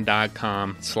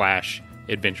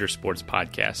 patreon.com/Adventure Sports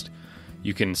Podcast.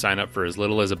 You can sign up for as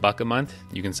little as $1 a month.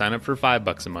 You can sign up for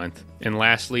 $5 a month. And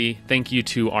lastly, thank you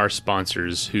to our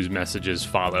sponsors whose messages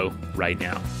follow right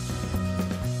now.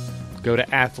 Go to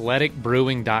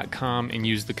athleticbrewing.com and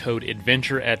use the code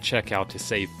ADVENTURE at checkout to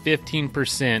save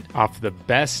 15% off the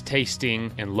best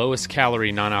tasting and lowest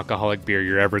calorie non-alcoholic beer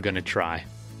you're ever going to try.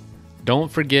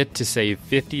 Don't forget to save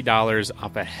 $50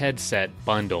 off a headset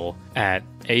bundle at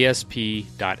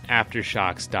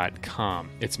asp.aftershokz.com.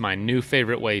 It's my new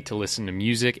favorite way to listen to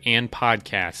music and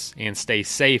podcasts and stay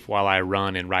safe while I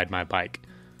run and ride my bike.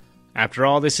 After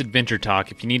all this adventure talk,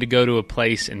 if you need to go to a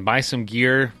place and buy some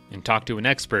gear and talk to an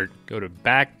expert, go to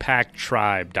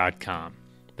backpacktribe.com.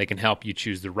 They can help you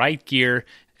choose the right gear,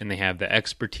 and they have the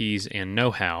expertise and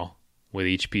know-how with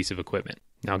each piece of equipment.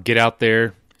 Now get out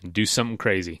there and do something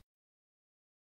crazy.